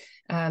around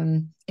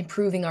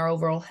improving our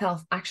overall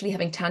health, actually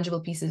having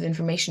tangible pieces of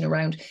information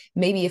around,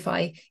 maybe if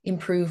I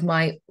improve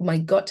my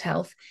gut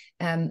health,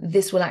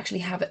 this will actually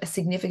have a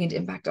significant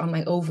impact on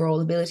my overall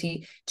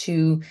ability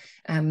to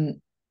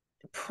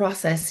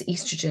process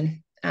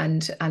estrogen,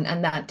 and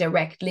that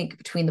direct link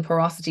between the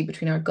porosity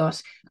between our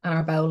gut and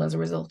our bowel as a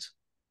result.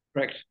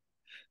 Correct.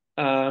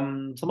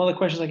 Some other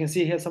questions I can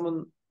see here.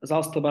 Someone has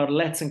asked about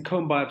LETs and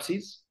cone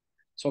biopsies.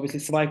 So obviously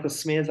cervical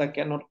smears, I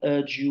cannot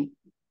urge you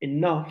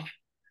enough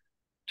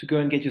to go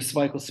and get your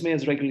cervical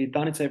smears regularly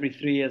done. It's every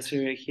 3 years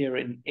here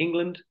in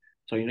England.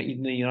 So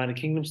in the United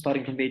Kingdom,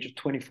 starting from the age of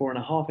 24 and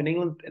a half in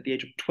England, at the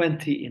age of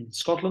 20 in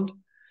Scotland.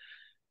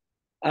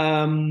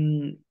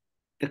 The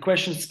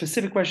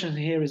specific question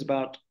here is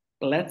about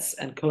LETs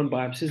and cone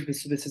biopsies.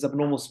 This is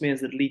abnormal smears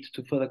that lead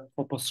to further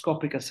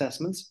colposcopic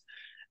assessments.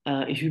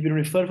 If you've been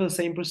referred for the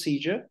same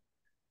procedure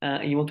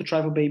and you want to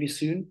try for baby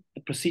soon,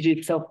 the procedure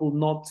itself will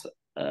not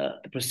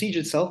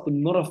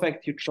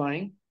affect you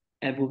trying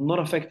and will not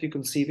affect you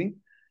conceiving.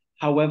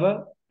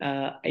 However,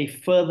 a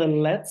further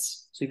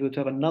LETs, so if you were to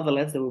have another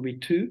LETs, there will be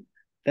 2,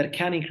 that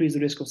can increase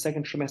the risk of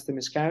second trimester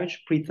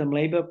miscarriage, preterm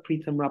labor,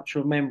 preterm rupture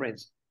of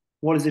membranes.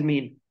 What does it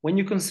mean? When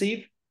you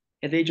conceive,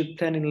 at the age of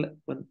 10,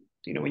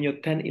 when you're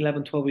 10,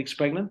 11, 12 weeks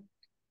pregnant,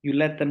 you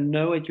let them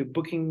know at your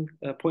booking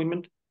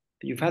appointment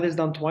that you've had this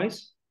done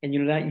twice, and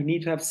you know that you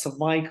need to have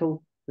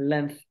cervical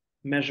length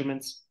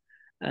measurements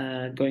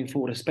going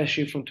forward,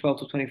 especially from 12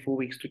 to 24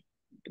 weeks.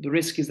 The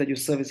risk is that your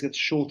cervix gets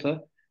shorter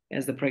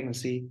as the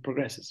pregnancy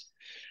progresses.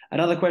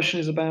 Another question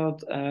is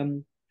about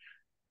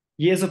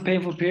years of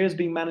painful periods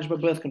being managed by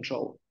birth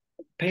control.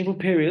 Painful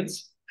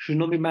periods should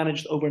not be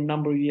managed over a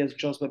number of years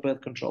just by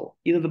birth control.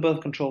 Either the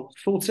birth control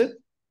sorts it,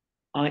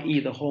 i.e.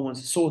 the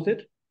hormones sort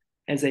it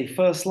as a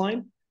first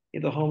line.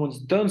 If the hormones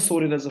don't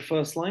sort it as a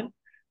first line,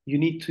 you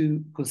need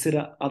to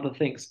consider other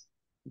things.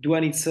 Do I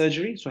need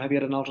surgery? So have you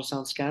had an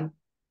ultrasound scan?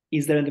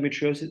 Is there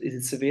endometriosis? Is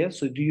it severe?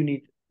 So do you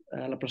need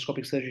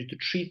laparoscopic surgery to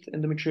treat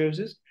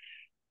endometriosis?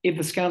 If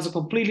the scans are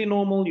completely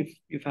normal,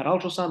 you've had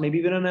ultrasound, maybe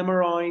even an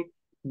MRI,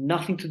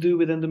 nothing to do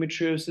with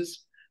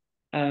endometriosis,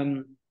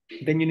 then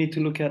you need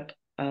to look at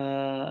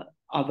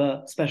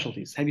other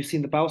specialties. Have you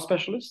seen the bowel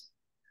specialist?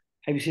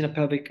 Have you seen a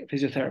pelvic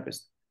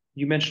physiotherapist?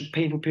 You mentioned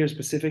painful periods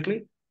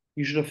specifically.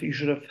 You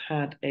should have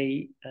had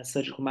a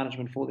surgical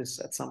management for this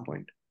at some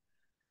point.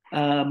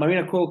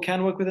 Mirena coil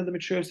can work with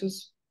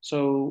endometriosis.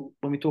 So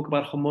when we talk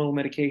about hormonal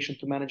medication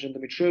to manage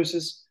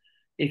endometriosis,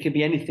 it can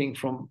be anything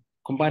from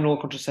combined oral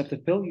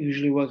contraceptive pill,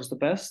 usually works the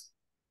best,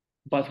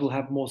 but will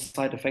have more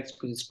side effects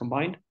because it's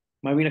combined.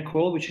 Mirena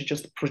coil, which is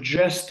just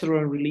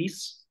progesterone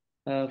release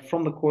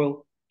from the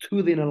coil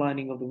to the inner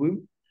lining of the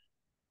womb.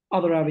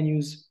 Other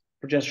avenues,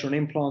 progesterone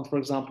implant, for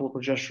example,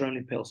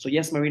 progesterone pill. So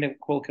yes, Mirena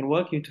coil can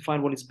work. You need to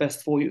find what is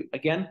best for you.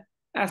 Again,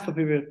 as per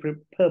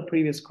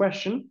previous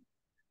question,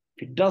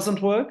 if it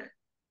doesn't work,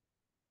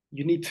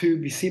 you need to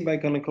be seen by a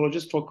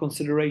gynecologist for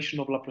consideration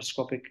of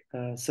laparoscopic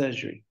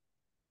surgery.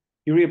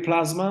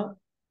 Ureaplasma.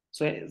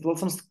 So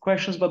some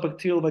questions about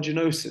bacterial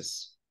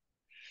vaginosis.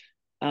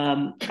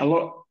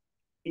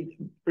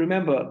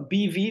 Remember,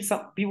 BV,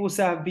 some people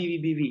say I have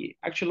BV.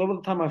 Actually, a lot of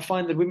the time I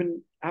find that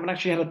women haven't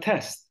actually had a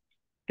test.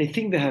 They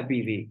think they have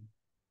BV.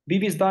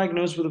 BV is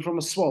diagnosed from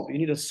a swab. You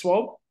need a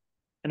swab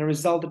and a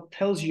result that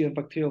tells you have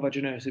bacterial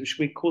vaginosis, which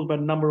can be caused by a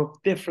number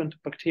of different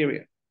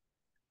bacteria.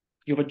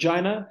 Your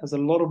vagina has a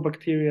lot of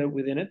bacteria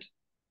within it,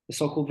 the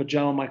so-called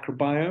vaginal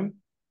microbiome.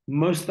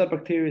 Most of that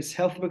bacteria is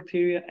healthy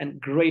bacteria and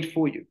great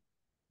for you.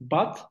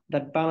 But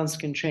that balance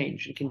can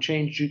change. It can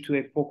change due to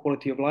a poor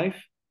quality of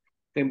life,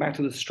 going back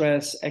to the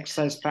stress,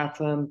 exercise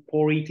pattern,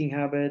 poor eating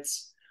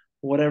habits,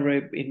 whatever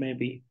it may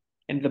be.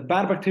 And if the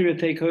bad bacteria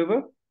take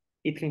over,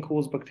 it can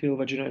cause bacterial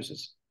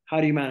vaginosis. How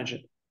do you manage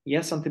it?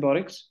 Yes,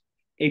 antibiotics,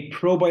 a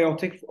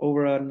probiotic for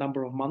over a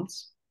number of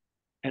months,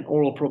 an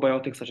oral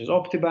probiotic such as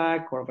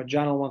Optibac or a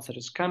vaginal one such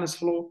as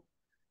Canesflor,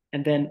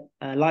 and then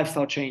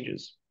lifestyle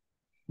changes.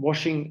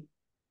 Washing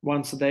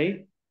once a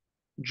day,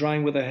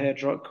 drying with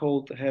a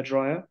cold hair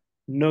dryer,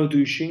 no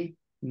douching,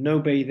 no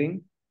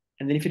bathing,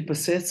 and then if it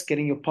persists,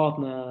 getting your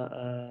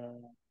partner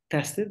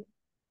tested.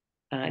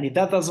 And if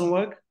that doesn't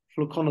work,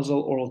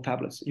 fluconazole oral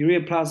tablets.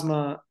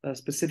 Ureaplasma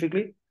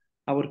specifically,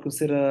 I would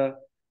consider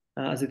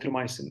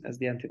azithromycin as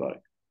the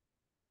antibiotic.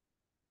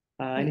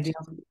 Anything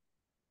else?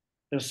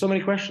 There's so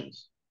many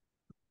questions.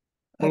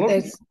 A lot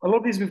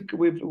of these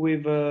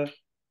we've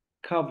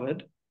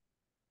covered.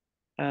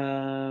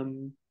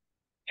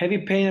 Heavy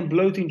pain and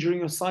bloating during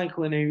your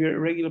cycle and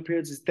irregular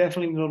periods is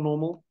definitely not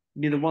normal.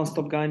 You need a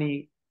one-stop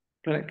gynae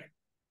clinic.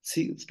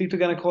 Speak to a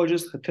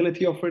gynecologist.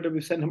 Fertility operator,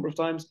 we've said a number of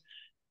times.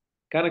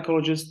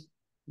 Gynecologist,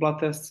 blood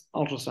tests,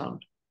 ultrasound.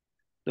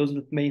 Those are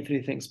the main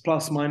three things.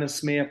 Plus, minus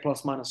smear,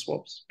 plus, minus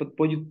swabs. But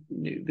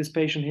this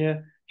patient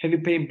here, heavy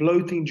pain,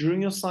 bloating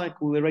during your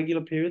cycle,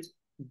 irregular periods,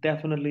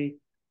 definitely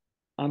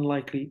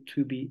unlikely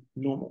to be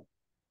normal.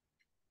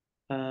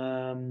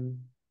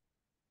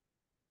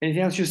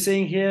 Anything else you're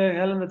seeing here,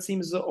 Helen, that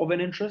seems of an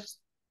interest?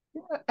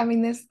 I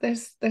mean,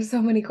 there's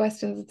so many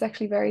questions. It's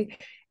actually very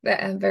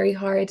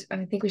hard,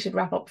 and I think we should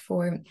wrap up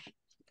for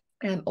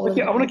all of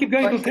I want to keep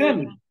going till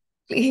 10.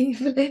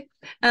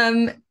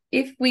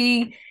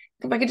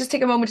 If I could just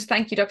take a moment to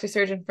thank you, Dr.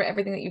 Srdjan, for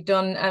everything that you've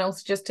done, and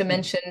also just to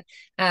mention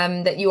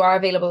that you are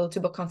available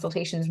to book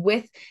consultations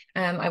with.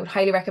 I would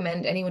highly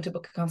recommend anyone to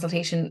book a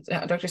consultation.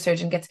 Dr.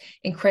 Srdjan gets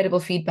incredible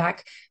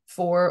feedback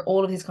for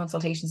all of his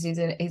consultations. He's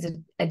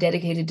a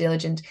dedicated,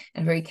 diligent,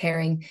 and very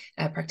caring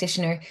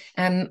practitioner.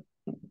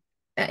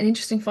 An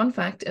interesting fun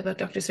fact about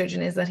Dr.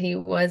 Srdjan is that he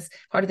was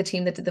part of the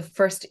team that did the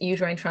first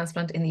uterine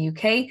transplant in the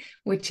UK,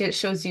 which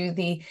shows you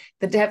the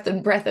depth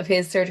and breadth of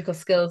his surgical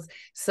skills.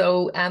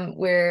 So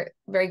we're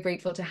very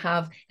grateful to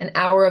have an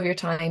hour of your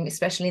time,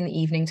 especially in the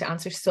evening, to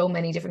answer so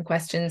many different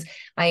questions.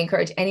 I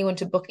encourage anyone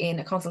to book in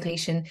a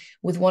consultation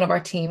with one of our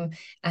team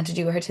and to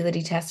do a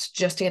fertility test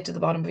just to get to the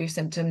bottom of your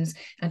symptoms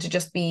and to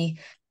just be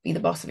the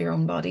boss of your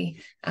own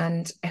body.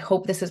 And I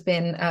hope this has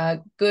been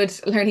a good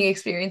learning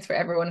experience for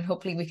everyone. And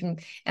hopefully we can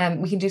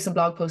do some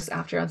blog posts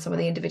after on some of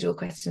the individual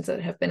questions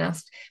that have been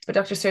asked. But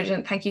Dr.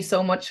 Srdjan, thank you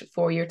so much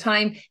for your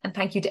time. And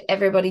thank you to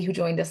everybody who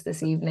joined us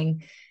this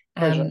evening.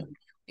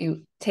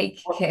 You take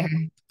care.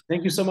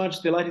 Thank you so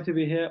much. Delighted to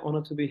be here,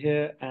 honored to be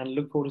here, and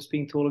look forward to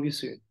speaking to all of you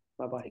soon.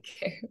 Bye-bye.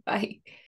 Bye.